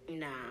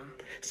 Nah.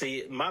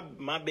 See,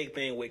 my big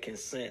thing with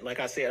consent, like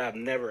I said, I've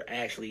never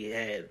actually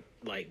had,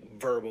 like,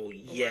 verbal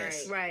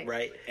yes,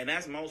 right? And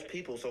that's most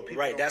people. So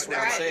people that's what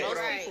I'm saying. Most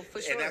people, for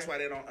sure. And that's why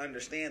they don't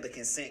understand the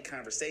consent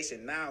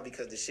conversation now,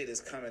 because the shit is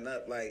coming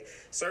up. Like,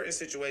 certain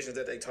situations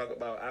that they talk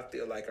about, I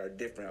feel like are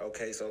different.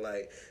 Okay, so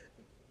like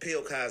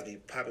Bill Cosby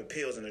popping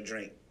pills in a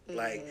drink.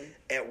 Like,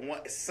 at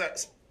one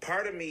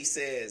part of me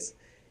says,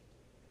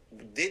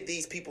 did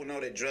these people know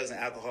that drugs and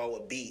alcohol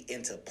would be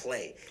into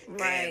play?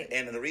 Right.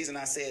 And the reason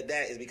I said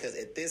that is because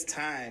at this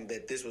time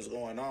that this was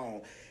going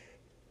on,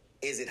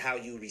 is it how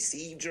you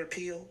received your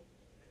pill?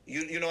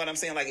 You know what I'm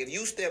saying? Like, if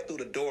you step through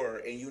the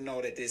door and you know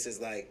that this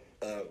is like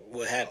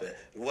what happened?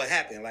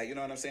 Like, you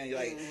know what I'm saying? You're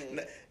like,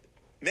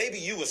 maybe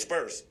you was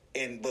first,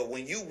 but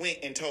when you went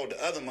and told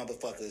the other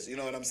motherfuckers, you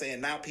know what I'm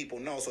saying? Now people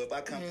know. So if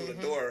I come through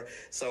the door,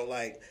 so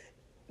like,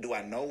 do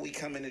I know we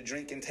come in to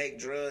drink and take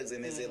drugs?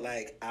 And is it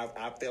like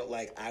I felt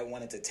like I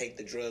wanted to take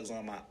the drugs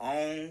on my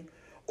own?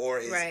 Or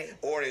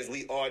is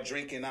we all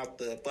drinking out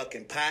the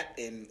fucking pot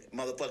and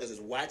motherfuckers is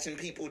watching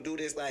people do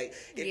this? Like,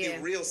 it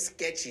get real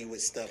sketchy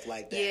with stuff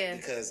like that.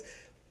 Because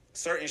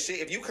certain shit,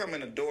 if you come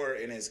in the door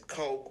and it's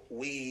coke,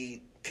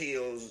 weed,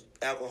 pills,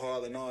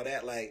 alcohol, and all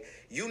that, like,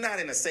 you not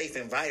in a safe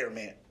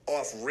environment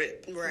off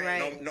rip.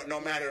 No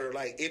matter,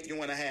 like, if you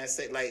want to have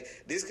sex, like,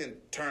 this can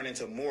turn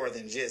into more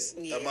than just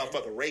a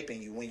motherfucker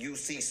raping you when you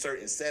see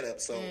certain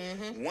setups. So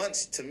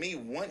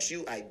once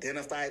you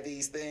identify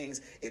these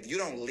things, if you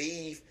don't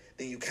leave,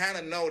 then you kind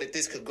of know that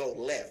this could go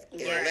left.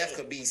 And left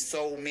could be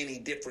so many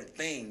different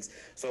things.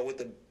 So with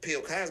the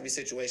Bill Cosby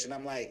situation,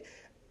 I'm like,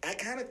 I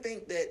kind of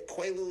think that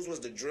Quaaludes was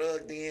the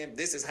drug then.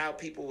 This is how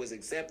people was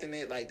accepting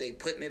it. Like, they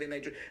putting it in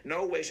their...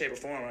 No way, shape, or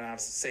form I'm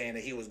saying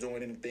that he was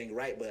doing anything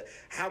right, but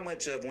how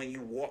much of when you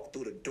walked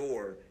through the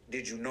door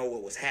did you know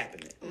what was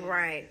happening?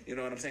 Right. You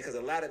know what I'm saying? Because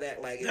a lot of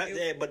that, like...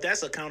 but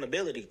that's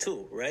accountability,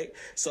 too, right?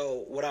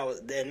 So,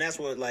 and that's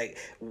what, like,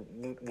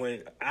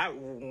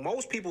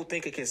 most people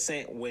think of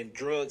consent when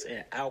drugs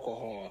and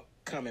alcohol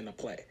come into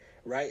play,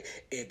 right?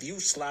 If you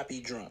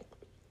sloppy drunk,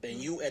 and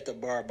you at the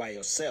bar by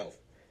yourself,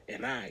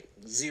 and I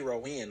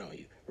zero in on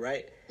you,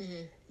 right?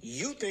 Mm-hmm.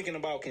 You thinking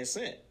about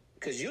consent.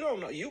 Because you don't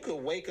know. You could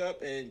wake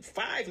up and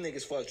 5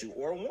 niggas fucked you,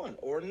 or 1,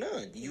 or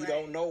none. You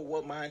don't know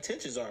what my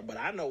intentions are, but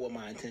I know what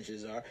my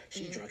intentions are.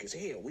 She drunk as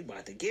hell. We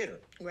about to get her.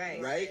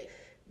 Right?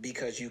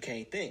 Because you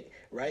can't think,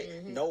 right?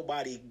 Mm-hmm.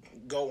 Nobody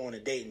go on a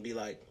date and be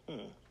like,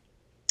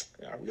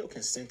 are we gonna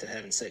consent to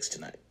having sex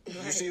tonight?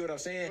 Right. You see what I'm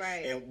saying?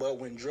 Right. But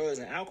when drugs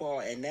and alcohol,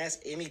 and that's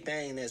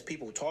anything that's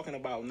people talking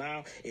about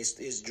now,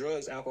 is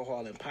drugs,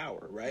 alcohol, and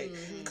power, right?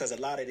 Because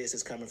a lot of this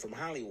is coming from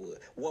Hollywood.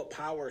 What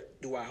power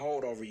do I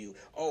hold over you?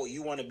 Oh,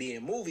 you want to be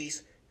in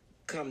movies?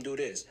 Come do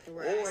this.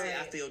 Right. Or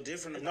I feel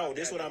different about No,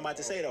 this is what I'm about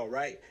to say, though,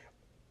 right?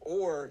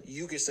 Or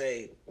you could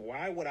say,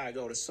 why would I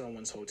go to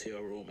someone's hotel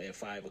room at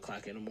 5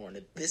 o'clock in the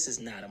morning? This is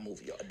not a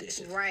movie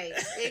audition. Right,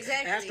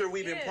 exactly. After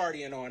we've been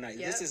partying all night,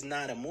 this is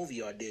not a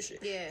movie audition.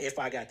 Yeah. If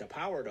I got the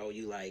power, though,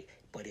 you like,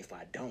 but if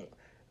I don't,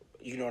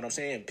 you know what I'm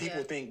saying?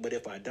 People think, but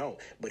if I don't.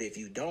 But if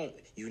you don't,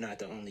 you're not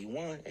the only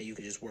one, and you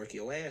can just work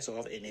your ass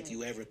off. And if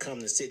you ever come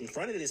to sit in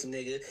front of this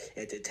nigga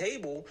at the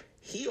table,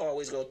 he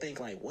always go think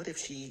like, what if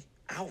she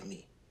out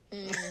me?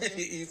 Mm-hmm.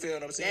 You feel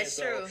what I'm saying? That's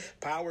true.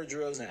 Power,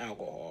 drugs, and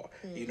alcohol.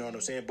 Mm-hmm. You know what I'm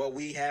saying? But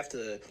we have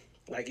to,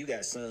 like, you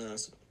got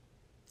sons.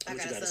 I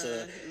got a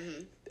son.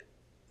 Mm-hmm.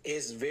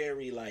 It's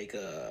very, like,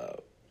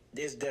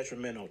 it's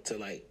detrimental to,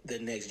 like, the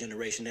next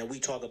generation. And we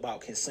talk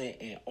about consent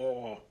in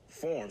all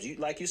forms. You,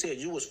 like you said,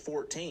 you was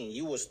 14.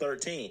 You was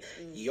 13.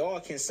 Mm-hmm. Y'all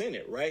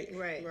consented, right?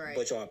 Right.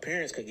 But y'all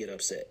parents could get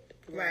upset.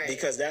 Right.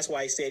 Because that's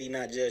why he said he's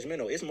not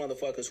judgmental. It's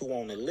motherfuckers who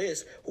on the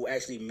list who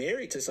actually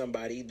married to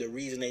somebody. The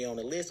reason they on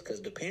the list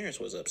because the parents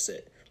was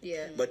upset.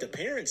 Yeah. But the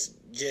parents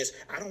just,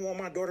 I don't want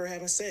my daughter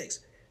having sex.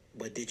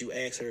 But did you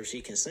ask her if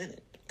she consented?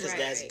 Because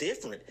that's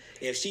different.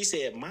 If she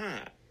said, "Ma,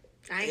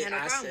 I ain't had no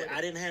problem with it.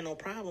 I didn't have no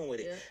problem with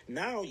it." Yeah.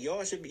 Now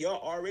y'all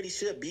already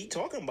should be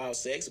talking about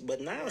sex.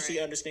 But now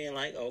she understand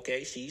like,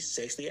 okay, she's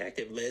sexually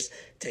active. Let's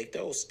take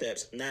those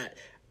steps. Not,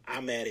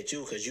 I'm mad at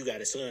you because you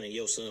got a son and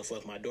your son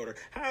fucked my daughter.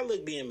 How I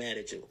look being mad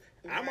at you?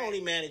 Right. I'm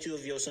only mad at you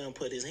if your son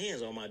put his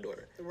hands on my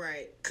daughter.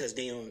 Right. Because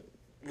then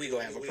we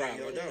gonna have a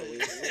problem.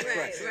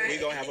 Right. We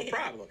gonna have a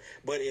problem.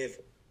 But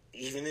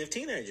even if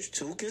teenagers,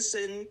 2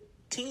 consenting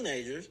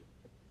teenagers,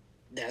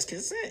 that's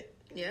consent.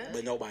 Yeah.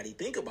 But nobody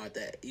think about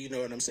that. You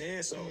know what I'm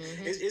saying? So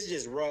it's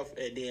just rough.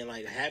 And then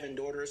like having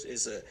daughters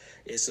is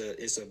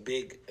a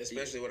big,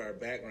 especially with our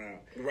background.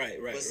 Right.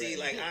 But see,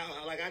 like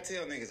I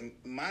tell niggas,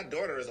 my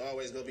daughter is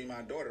always gonna be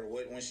my daughter.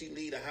 When she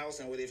leave the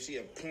house and if she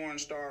a porn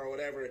star or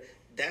whatever,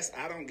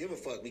 I don't give a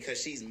fuck because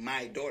she's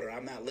my daughter.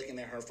 I'm not looking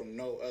at her from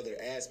no other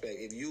aspect.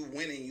 If you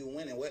winning, you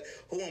winning.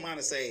 Who am I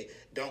to say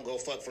don't go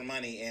fuck for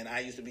money and I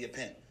used to be a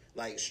pimp?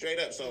 Like, straight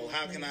up. So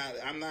how can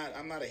I'm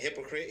not a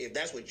hypocrite if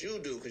that's what you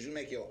do, because you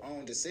make your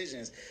own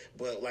decisions.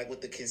 But like with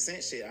the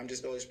consent shit, I'm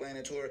just going to explain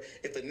it to her.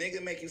 If a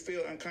nigga make you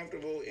feel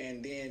uncomfortable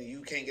and then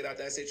you can't get out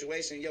that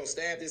situation,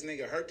 stab this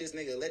nigga, hurt this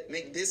nigga,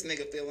 make this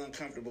nigga feel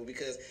uncomfortable,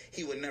 because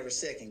he would never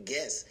second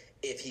guess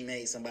if he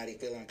made somebody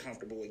feel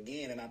uncomfortable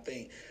again. And I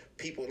think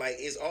people, like,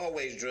 it's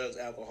always drugs,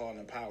 alcohol,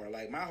 and power.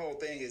 Like, my whole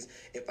thing is,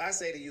 if I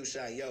say to you,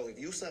 Shy, if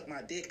you suck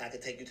my dick, I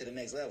could take you to the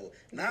next level.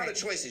 Now the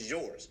choice is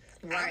yours.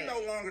 I'm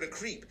no longer the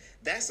creep.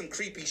 That's some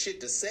creepy shit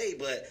to say,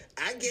 but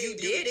I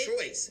gave you the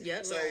choice.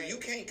 Yep. So you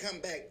can't come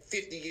back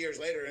 50 years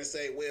later and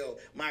say, well,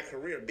 my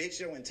career, bitch,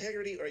 your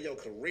integrity or your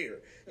career.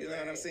 You know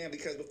what I'm saying?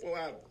 Because before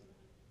I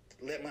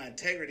let my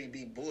integrity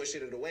be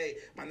bullshitted away,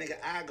 my nigga,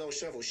 I go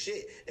shovel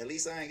shit. At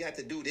least I ain't got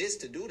to do this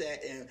to do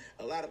that. And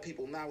a lot of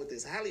people now with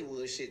this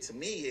Hollywood shit, to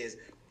me, is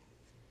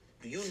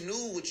you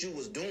knew what you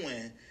was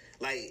doing.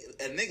 Like,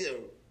 a nigga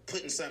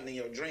putting something in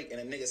your drink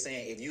and a nigga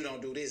saying, if you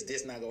don't do this,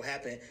 this not gonna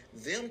happen.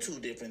 Them two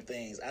different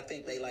things. I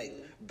think they like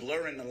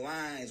blurring the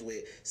lines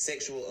with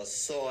sexual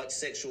assault,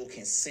 sexual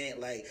consent.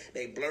 Like,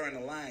 they blurring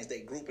the lines,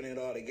 they grouping it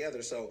all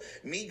together. So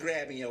me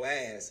grabbing your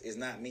ass is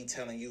not me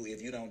telling you,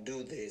 if you don't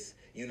do this,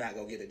 you're not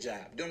gonna get a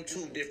job. Them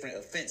two different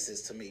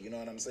offenses to me. You know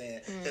what I'm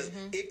saying? Because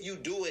if you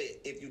do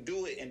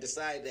it and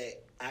decide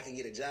that I can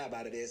get a job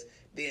out of this,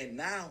 then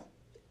now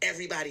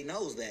everybody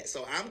knows that.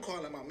 So I'm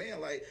calling my man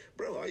like,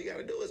 bro, all you got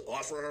to do is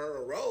offer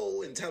her a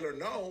role and tell her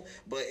no.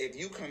 But if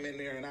you come in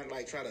there and I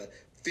like try to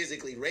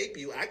physically rape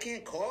you, I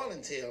can't call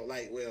and tell,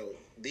 like, well,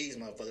 these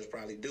motherfuckers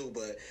probably do,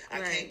 but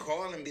I can't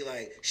call and be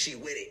like, she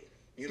with it.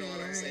 You know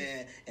what I'm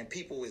saying? And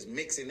people is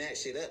mixing that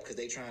shit up because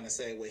they trying to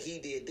say, well, he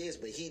did this,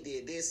 but he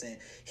did this, and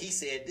he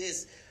said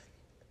this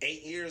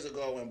 8 years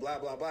ago and blah,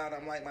 blah, blah. And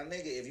I'm like, my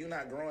nigga, if you're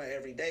not growing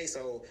every day,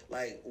 so,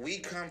 like, we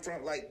come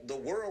from, like, the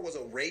world was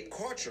a rape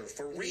culture,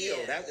 for real.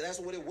 Yeah. That's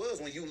what it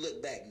was when you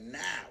look back now.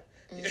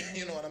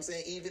 You know what I'm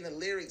saying? Even the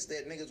lyrics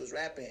that niggas was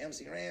rapping,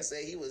 MC Ren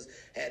say he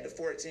had the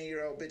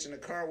 14-year-old bitch in the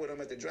car with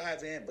him at the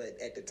drive-in, but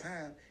at the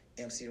time,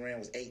 MC Ren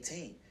was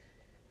 18.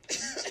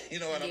 You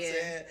know what I'm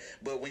saying?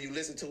 But when you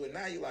listen to it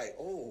now, you're like,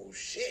 oh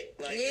shit!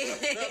 Like, you know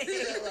what I'm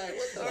saying?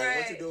 Like,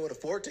 what you doing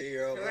with a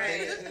 14-year-old?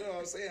 Right. You know what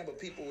I'm saying? But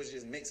people was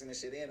just mixing the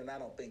shit in, and I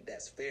don't think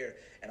that's fair.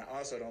 And I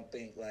also don't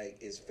think like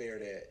it's fair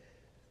that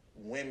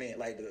women,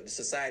 like the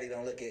society,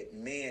 don't look at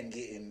men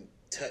getting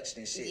touched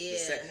and shit.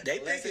 Yeah. They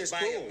think it's by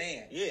cool. a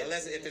man. Yeah.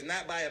 Unless if it's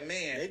not by a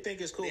man, They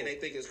think it's cool. Then they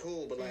think it's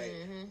cool. But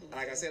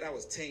like I said, I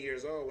was 10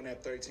 years old when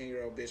that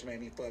 13-year-old bitch made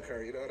me fuck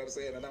her. You know what I'm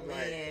saying? And I'm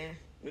like,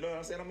 you know what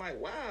I'm saying? I'm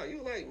like, wow,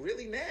 you like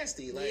really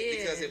nasty. Like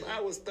because if I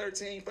was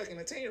 13 fucking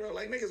a 10-year-old,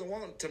 like niggas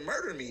want to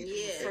murder me.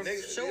 Yeah, for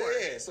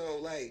sure. Yeah. So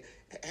like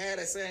had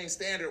the same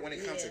standard when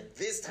it comes to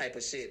this type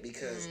of shit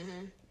because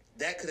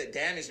that could have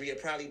damaged me.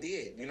 It probably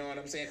did. You know what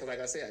I'm saying? Because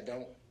like I said, I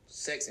don't.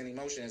 Sex and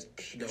emotions,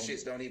 those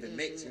shits don't even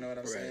mix. You know what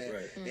I'm saying?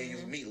 Right. Then you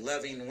meet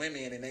loving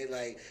women and they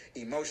like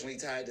emotionally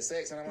tied to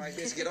sex, and I'm like,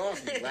 bitch, get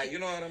off me. Like, you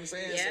know what I'm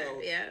saying?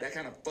 That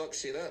kind of fucks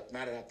shit up.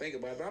 Now that I think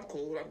about it, but I'm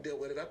cool. I've dealt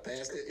with it. I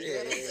passed it. You know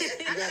what I'm saying?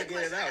 You gotta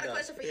get it I out got a though.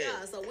 question for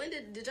y'all. So when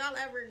did y'all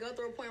ever go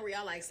through a point where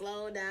y'all like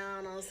slowed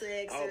down on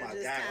sex? Oh or my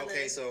just God. kinda...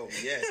 Okay, so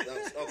yes.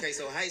 Okay,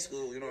 so high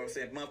school, you know what I'm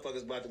saying?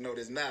 Motherfuckers about to know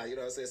this now. You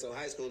know what I'm saying? So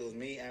high school, it was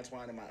me,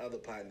 Antoine, and my other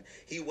partner.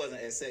 He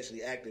wasn't as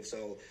sexually active,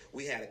 so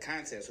we had a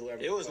contest.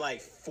 Whoever It was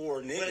like 4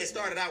 niggas. Well, it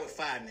started out with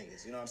 5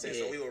 niggas. You know what I'm saying?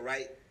 Yeah. So we would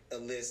write a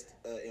list,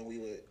 and we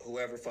would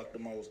whoever fucked the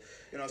most.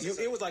 You know what I'm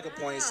saying? It was like a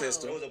point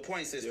system. It was a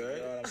point system. Right.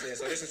 You know what I'm saying?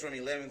 So this is from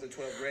 11th to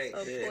 12th grade. A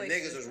And point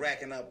niggas system. was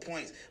racking up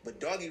points, but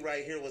Doggy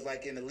right here was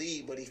like in the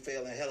lead, but he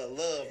fell in hella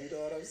love. You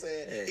know what I'm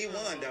saying? Yeah. He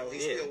won though. He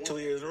Yeah, still won. 2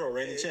 years in a row,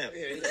 reigning champ.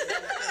 Yeah,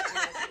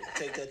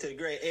 Take that to the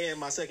grade. And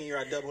my second year,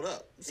 I doubled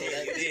up. So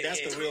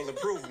that's the real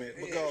improvement.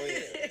 But go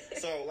ahead.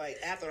 So like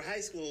after high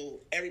school,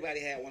 everybody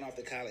had one off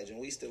to college, and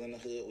we still in the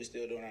hood. We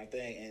still doing our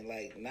thing, and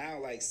like now,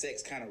 like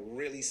sex kind of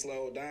really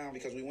slowed down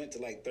because we went to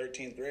like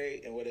 13th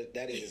grade, and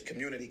that is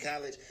community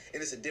college,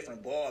 and it's a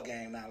different ball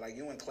game now. Like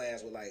you in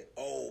class with like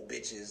old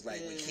bitches, like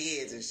with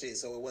kids and shit,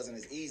 so it wasn't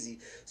as easy.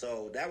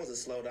 So that was a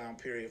slow down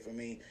period for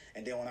me.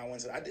 And then when I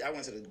went to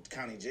the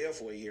county jail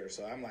for a year,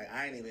 so I'm like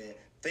I ain't even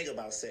think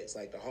about sex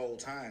like the whole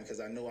time because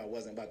I knew I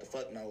wasn't about to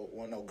fuck no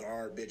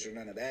guard bitch or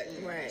none of that.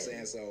 You know what I'm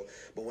saying? So,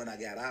 but when I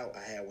got out,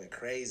 I went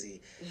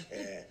crazy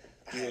and.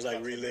 You was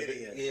like reliving.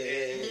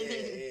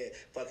 Yeah.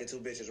 Fucking 2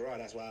 bitches raw.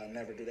 That's why I'll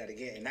never do that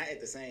again. And not at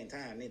the same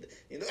time neither.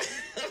 You know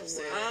what I'm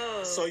saying?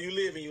 Oh. So you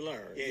live and you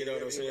learn. Yeah, you know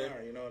what I'm saying?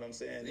 You know what I'm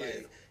saying? Yeah.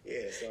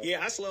 Like, so.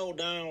 Yeah, I slowed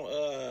down.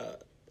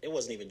 It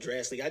wasn't even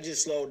drastic. I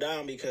just slowed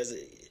down because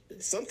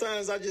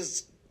sometimes I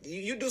just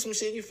you do some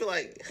shit and you feel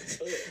like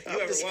You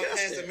ever walk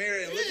past the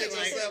mirror and look at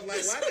yourself like,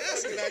 why the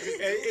hell did I just do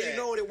and that? you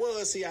know what it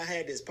was? See, I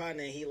had this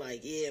partner and he like,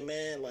 yeah,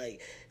 man,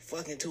 like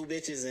fucking 2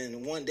 bitches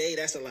in one day,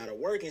 that's a lot of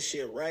work and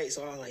shit, right?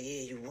 So I was like,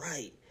 yeah, you're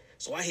right.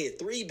 So I hit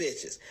 3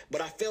 bitches,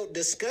 but I felt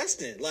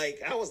disgusting.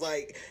 Like, I was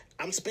like,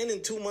 I'm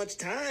spending too much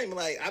time.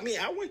 Like, I mean,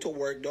 I went to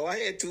work, though. I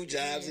had 2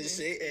 jobs and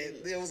shit,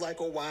 and it was like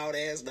a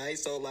wild-ass night.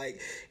 So, like,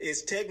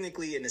 it's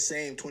technically in the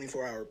same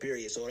 24-hour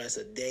period, so that's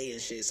a day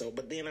and shit. So,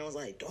 but then I was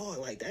like, dog,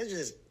 like, that's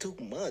just too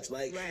much.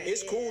 Like,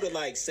 it's cool to,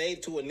 like, say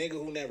to a nigga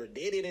who never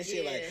did it and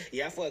shit, like,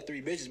 yeah, I fucked 3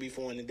 bitches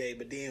before in the day,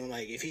 but then,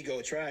 like, if he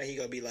go try, he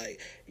gonna be like,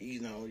 you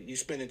know, you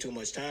spending too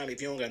much time.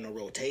 If you don't got no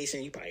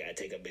rotation, you probably gotta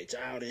take a bitch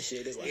out and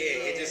shit. It's like,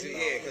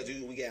 because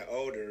we got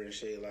older and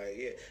shit,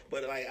 like,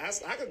 But, like,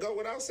 I could go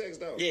without sex,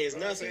 though. Yeah, it's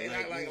nothing. You know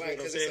what I'm saying? Like,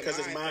 because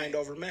it's mind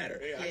over matter.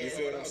 Yeah, you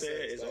feel what I'm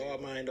saying? sex, It's like, all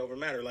mind over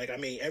matter. Like, I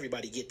mean,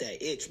 everybody get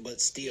that itch, but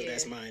still,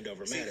 that's mind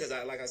over See, matter.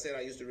 because like I said,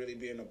 I used to really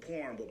be into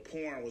porn, but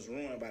porn was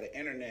ruined by the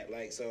internet.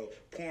 Like, so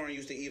porn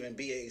used to even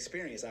be an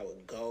experience. I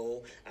would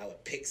go, I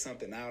would pick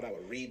something out, I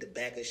would read the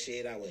back of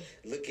shit, I would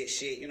look at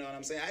shit. You know what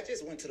I'm saying? I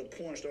just went to the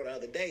porn store the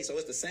other day, so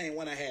it's the same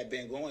one I had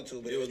been going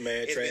to, but it was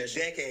mad it's trashy.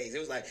 been decades. It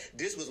was like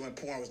this was when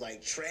porn was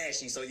like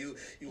trashy. So you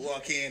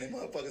walk in and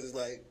motherfuckers is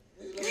like.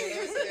 You know what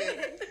I'm saying?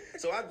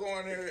 So I go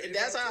in there. And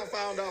that's how I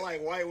found out,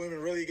 like, white women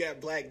really got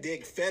black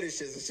dick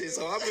fetishes and shit.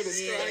 So I'm in the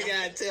store. I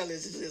gotta tell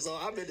this shit. So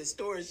I'm in the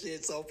store and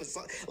shit. So for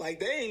some, like,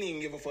 they ain't even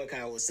give a fuck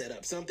how it was set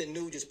up. Something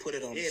new, just put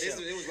it on the shelf.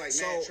 It was like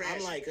so mad trash.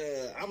 I'm like,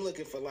 I'm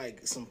looking for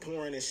like some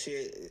porn and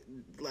shit,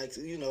 like,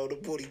 you know, the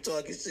booty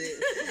talking shit.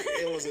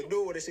 It was a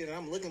new one and shit, and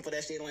I'm looking for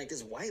that shit. And like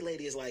this white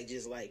lady is like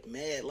just like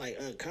mad, like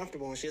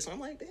uncomfortable and shit. So I'm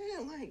like,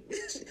 damn, like,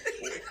 bitch.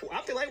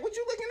 I feel like, what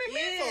you looking at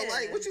me for?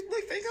 Like, what you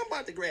think I'm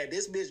about to grab?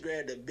 This bitch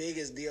grabbed the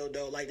biggest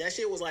dildo. Like, that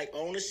shit was like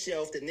on the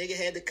shelf. The nigga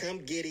had to come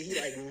get it. He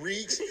like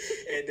reached,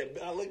 and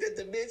I looked at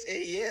the bitch,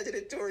 and he handed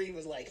it to her. He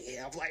was like,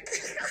 yeah. I'm like,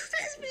 this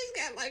bitch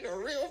got like a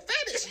real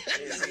fetish.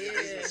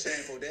 These are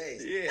shameful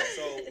days. Yeah.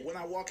 So when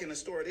I walk in the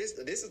store, this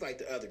is like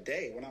the other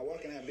day when I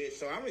walk in that bitch.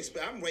 So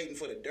I'm waiting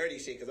for the dirty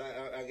shit because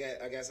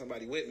I got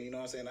somebody with me. You know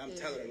what I'm saying? I'm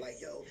telling her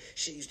like, yo,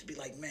 she used to be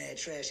like mad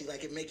trashy.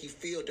 Like, it make you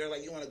feel dirty.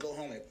 Like, you want to go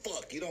home and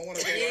fuck. You don't want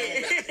to go home.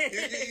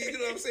 You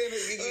know what I'm saying?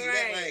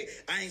 Right. Like,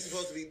 I ain't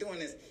supposed to be doing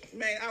this.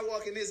 Man, I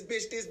walk in this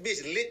bitch.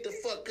 this bitch lit the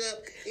fuck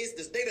up.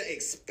 They done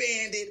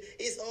expanded.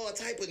 It's all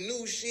type of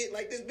new shit.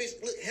 Like, this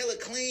bitch look hella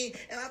clean,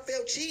 and I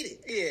felt cheated.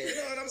 Yeah. You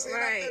know what I'm saying?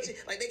 Right. I felt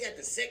cheated. Like, they got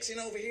the section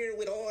over here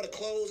with all the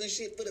clothes and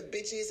shit for the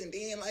bitches, and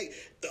then, like,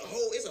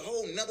 it's a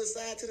whole nother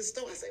side to the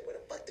store. I say, where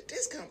the fuck did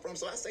this come from?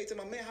 So I say to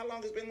my man, how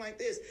long it's been like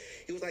this?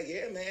 He was like,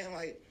 yeah, man,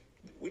 like,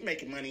 we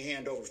making money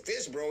hand over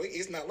fist, bro.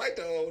 It's not like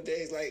the old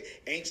days. Like,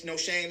 ain't no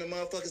shame in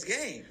motherfuckers'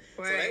 game.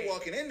 Right. So they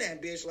walking in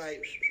that bitch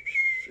like,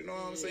 you know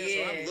what I'm saying?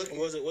 Yeah. So I'm looking.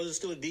 Was it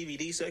still a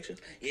DVD section?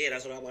 Yeah,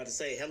 that's what I'm about to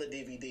say. Hella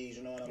DVDs,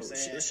 you know what I'm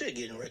saying? This shit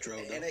getting retro,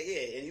 though. And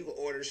and you can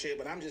order shit,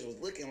 but I'm just was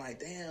looking like,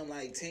 damn,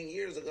 like 10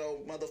 years ago,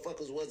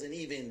 motherfuckers wasn't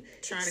even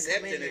Trying to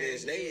accepting come in of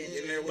this. there. They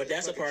in there with But the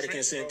that's a fucking part of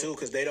trench consent, coat. too,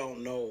 because they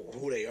don't know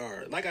who they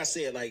are. Like I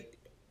said, like,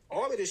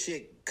 all of this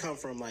shit come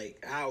from,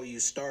 like, how you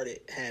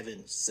started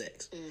having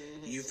sex.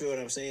 Mm-hmm. You feel what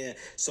I'm saying?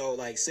 So,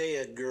 like, say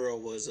a girl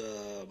was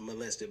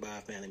molested by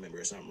a family member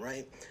or something,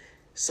 right?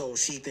 So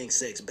she thinks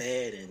sex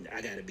bad and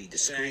I gotta be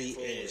discreet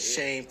and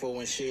shameful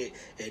and shit.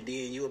 And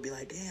then you would be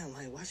like, damn,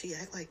 like, why she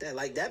act like that?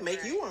 Like, that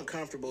make you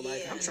uncomfortable.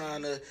 Like, I'm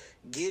trying to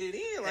get it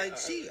in. Like,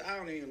 I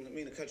don't even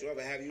mean to cut you off,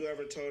 but have you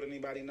ever told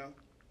anybody no?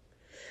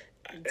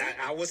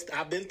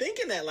 I've been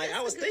thinking that. Like,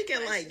 I was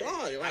thinking, like,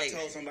 dog, like,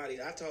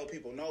 I've told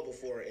people no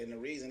before, and the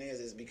reason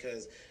is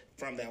because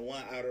from that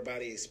one outer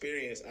body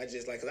experience, I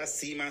just, like, cause I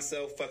see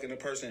myself fucking a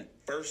person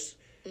first.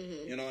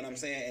 Mm-hmm. You know what I'm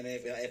saying? And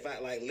if I,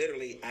 like,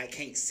 literally, I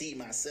can't see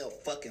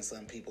myself fucking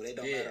some people. It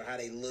don't matter how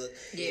they look.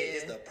 Yeah.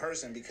 It's the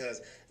person,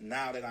 because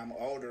now that I'm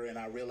older and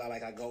I realize,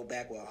 like, I go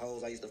back with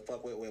hoes I used to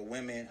fuck with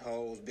women,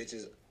 hoes,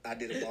 bitches, I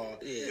did it all.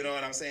 You know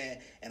what I'm saying?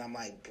 And I'm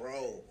like,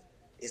 bro,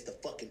 it's the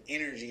fucking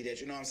energy that,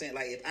 you know what I'm saying?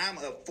 Like, if I'm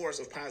a force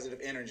of positive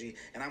energy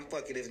and I'm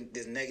fucking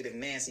this negative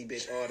Nancy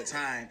bitch all the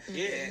time,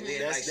 then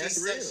like,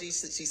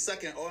 she's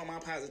sucking all my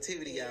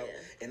positivity out,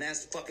 and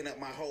that's fucking up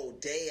my whole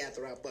day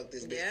after I fuck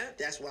this bitch. Yeah.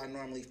 That's why I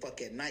normally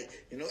fuck at night.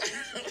 You know what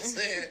I'm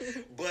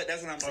saying? But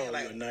that's what I'm saying.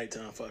 like Like, a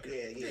nighttime fucker.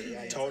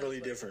 Yeah. Totally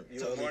different.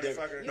 You a Totally morning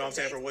different. fucker? No, I'm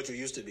saying from what you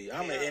used to be.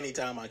 I'm at any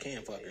time I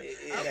can fuck her.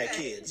 I got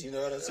kids. You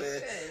know what I'm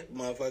saying?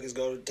 Motherfuckers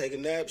go take a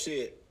nap,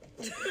 shit.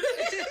 You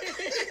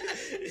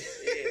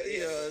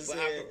know what I'm But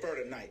saying? I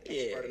prefer the night.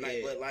 Yeah.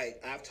 But, like,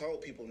 I've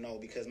told people no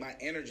because my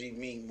energy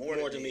mean more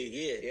More to to me.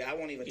 me, yeah. I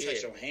won't even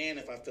touch your hand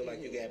if I feel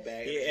like you got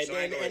bad. Yeah, So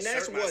I ain't gonna and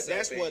that's insert what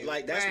myself in you. what's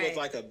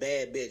like a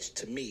bad bitch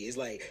to me. It's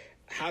like,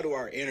 how do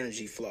our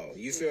energy flow?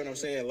 You feel what I'm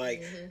saying?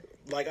 Like,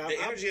 like the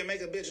energy will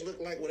make a bitch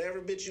look like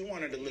whatever bitch you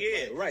want her to look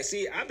yeah, like. right.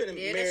 See, I've been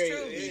Yeah, married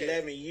that's true.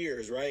 11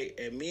 years, right?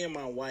 And me and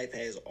my wife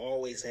has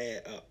always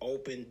had an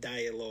open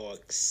dialogue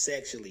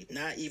sexually.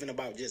 Not even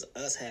about just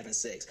us having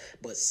sex,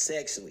 but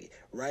sexually,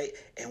 right?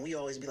 And we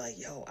always be like,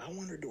 yo, I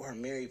wonder, do our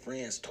married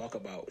friends talk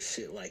about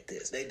shit like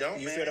this? They don't,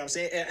 You man. feel what I'm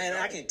saying? And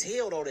I can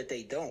tell, though, that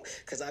they don't.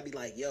 Because I be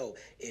like, yo,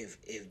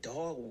 if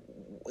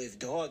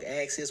dog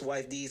asks his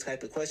wife these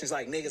type of questions,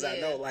 like, niggas I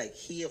know, like,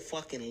 he'll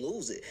fucking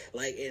lose it.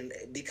 Like, and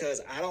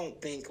because I don't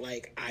think,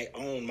 like, I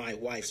own my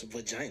wife's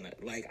vagina.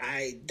 Like,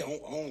 I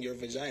don't own your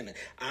vagina.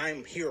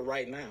 I'm here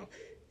right now.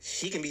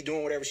 She can be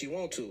doing whatever she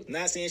wants to.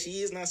 Not saying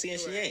she is, not saying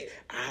she ain't.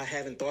 I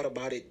haven't thought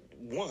about it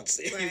once.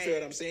 You feel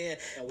what I'm saying?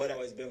 And But we've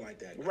always been like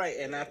that. right,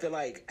 and I feel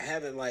like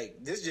having,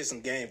 like, this is just some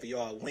game for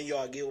y'all. When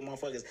y'all get with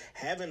motherfuckers,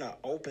 having an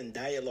open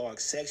dialogue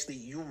sexually,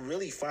 you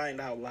really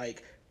find out,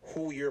 like,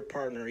 who your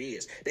partner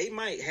is. They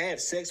might have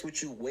sex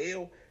with you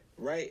well,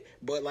 right?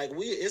 But, like,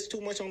 it's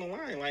too much on the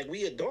line. Like,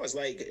 we adults.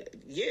 Like,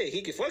 yeah,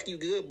 he can fuck you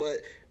good, but,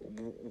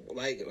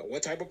 like,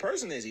 what type of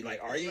person is he?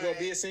 Like, are you gonna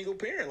be a single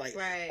parent? Like,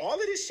 all of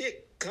this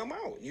shit come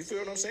out. You feel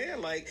what I'm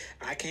saying? Like,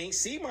 I can't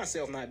see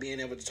myself not being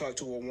able to talk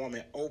to a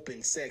woman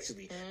open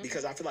sexually,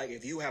 because I feel like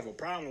if you have a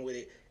problem with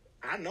it,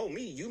 I know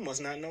me, you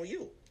must not know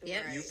you.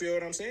 Yep. You feel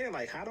what I'm saying?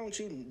 Like, how don't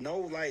you know,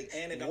 like,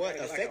 And it what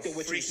like affected a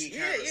what you... freaky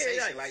Yeah,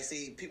 conversation. like, Like,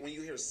 see, when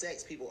you hear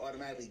sex, people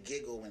automatically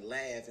giggle and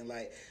laugh, and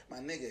like, my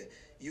nigga,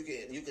 you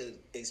could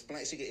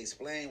explain. She could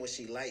explain what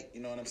she like.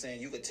 You know what I'm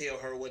saying? You could tell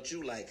her what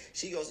you like.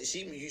 She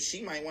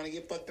might want to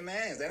get fucked in the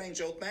ass. That ain't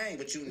your thing,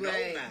 but you know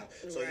now.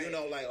 So you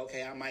know, like,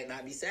 okay, I might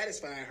not be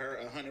satisfying her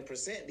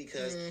 100%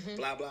 because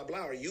blah blah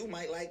blah. Or you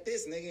might like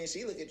this nigga, and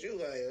she look at you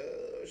like,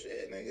 oh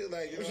shit, nigga,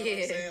 like, you know what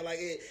I'm saying? Like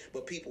it,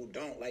 but people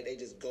don't. Like, they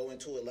just go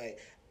into it like.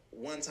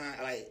 One time,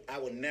 like, I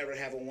would never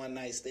have a one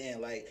night stand.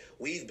 Like,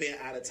 we've been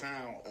out of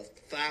town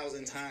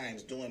 1,000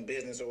 times doing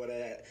business or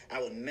whatever.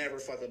 I would never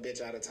fuck a bitch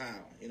out of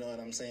town. You know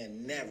what I'm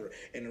saying? Never.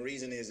 And the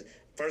reason is,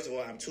 first of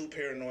all, I'm too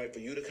paranoid for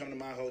you to come to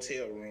my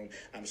hotel room.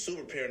 I'm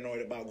super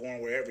paranoid about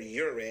going wherever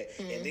you're at.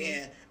 And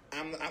then,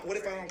 what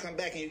if I don't come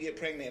back and you get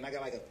pregnant and I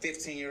got like a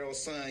 15-year-old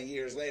son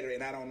years later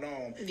and I don't know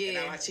him? And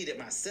now I cheated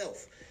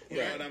myself. You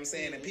know what I'm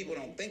saying? And people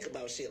don't think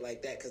about shit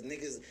like that because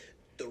niggas,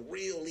 the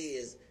real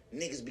is,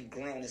 niggas be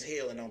grown as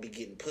hell and don't be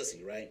getting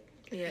pussy, right?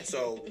 Yeah.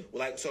 So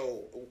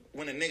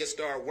when a nigga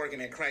start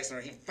working at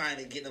Chrysler, he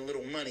finally getting a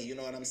little money. You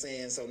know what I'm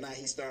saying? So now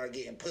he start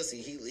getting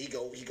pussy. He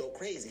go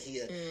crazy. He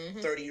a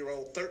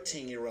 30-year-old,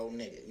 13-year-old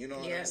nigga. You know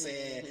what I'm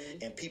saying?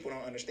 And people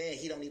don't understand.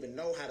 He don't even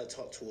know how to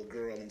talk to a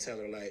girl and tell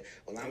her like,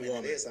 well, I'm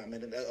into this. I'm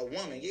into a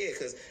woman. Yeah,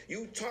 because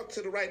you talk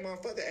to the right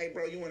motherfucker. Hey,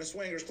 bro, you in a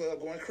swingers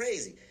club going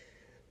crazy.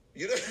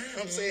 You know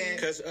what I'm saying?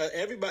 Because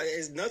everybody,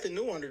 is nothing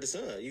new under the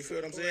sun. You feel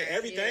what I'm saying?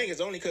 Everything is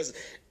only because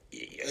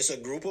it's a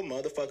group of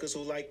motherfuckers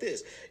who like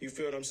this. You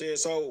feel what I'm saying?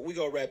 So we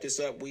gonna wrap this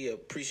up. We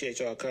appreciate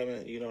y'all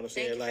coming. You know what I'm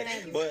saying?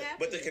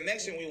 But the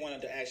connection we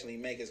wanted to actually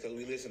make is because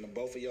we listen to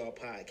both of y'all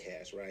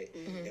podcasts, right?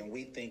 And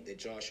we think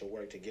that y'all should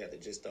work together,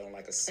 just on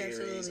like a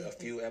series, a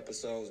few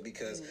episodes,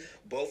 because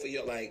both of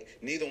y'all, like,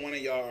 neither one of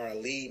y'all are a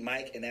lead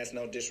mic, and that's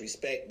no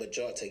disrespect, but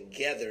y'all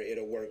together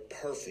it'll work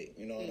perfect.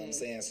 You know what I'm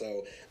saying?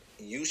 So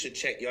y'all should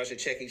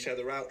check each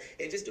other out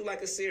and just do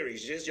like a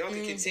series. Just y'all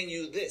can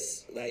continue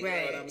this, like, you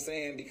know what I'm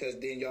saying? Because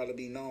then y'all will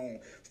be known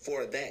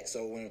for that.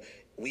 So when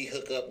we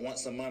hook up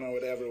once a month or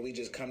whatever, we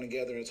just come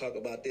together and talk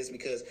about this,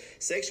 because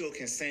sexual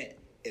consent,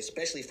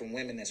 especially from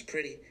women that's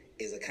pretty,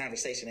 is a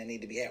conversation that need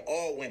to be had.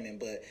 All women,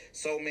 but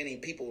so many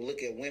people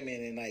look at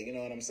women and, like, you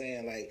know what I'm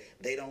saying? Like,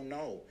 they don't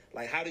know.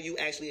 Like, how do you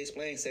actually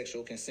explain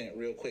sexual consent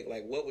real quick?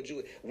 Like,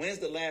 when's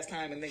the last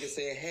time a nigga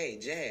said, hey,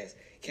 Jazz,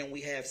 can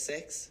we have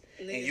sex?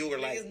 And you were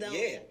like,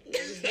 yeah.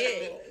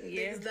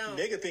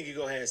 Nigga think you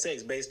gonna have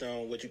sex based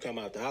on what you come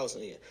out the house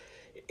in.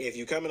 If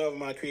you coming over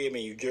my crib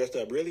and you dressed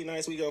up really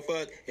nice, we go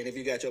fuck. And if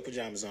you got your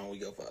pajamas on, we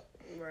go fuck.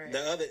 Right. The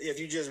other, if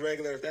you just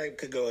regular, that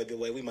could go either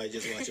way. We might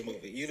just watch a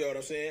movie. You know what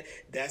I'm saying?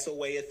 That's a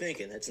way of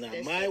thinking. That's not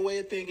my way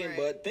of thinking,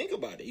 but think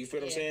about it. You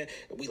feel what I'm saying?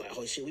 We like,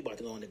 oh shit, we about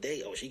to go on a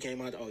date. Oh, she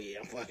came out. Oh yeah,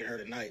 I'm fucking her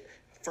tonight.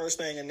 First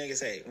thing a nigga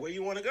say, where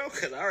you want to go?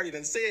 Because I already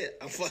done said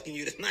I'm fucking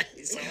you tonight.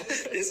 So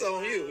it's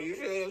on you. You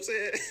feel what I'm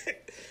saying?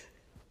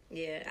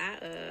 Yeah,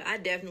 I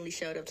definitely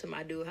showed up to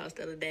my dude house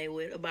the other day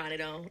with a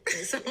bonnet on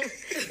and some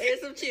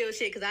chill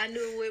shit, because I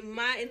knew what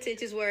my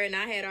intentions were, and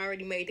I had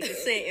already made the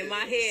consent in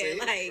my head.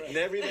 Like,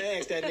 never even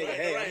asked that nigga,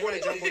 hey, I'm going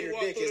to jump on your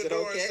dick. Is it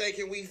okay? Say,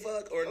 can we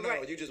fuck or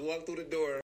no? You just walk through the door.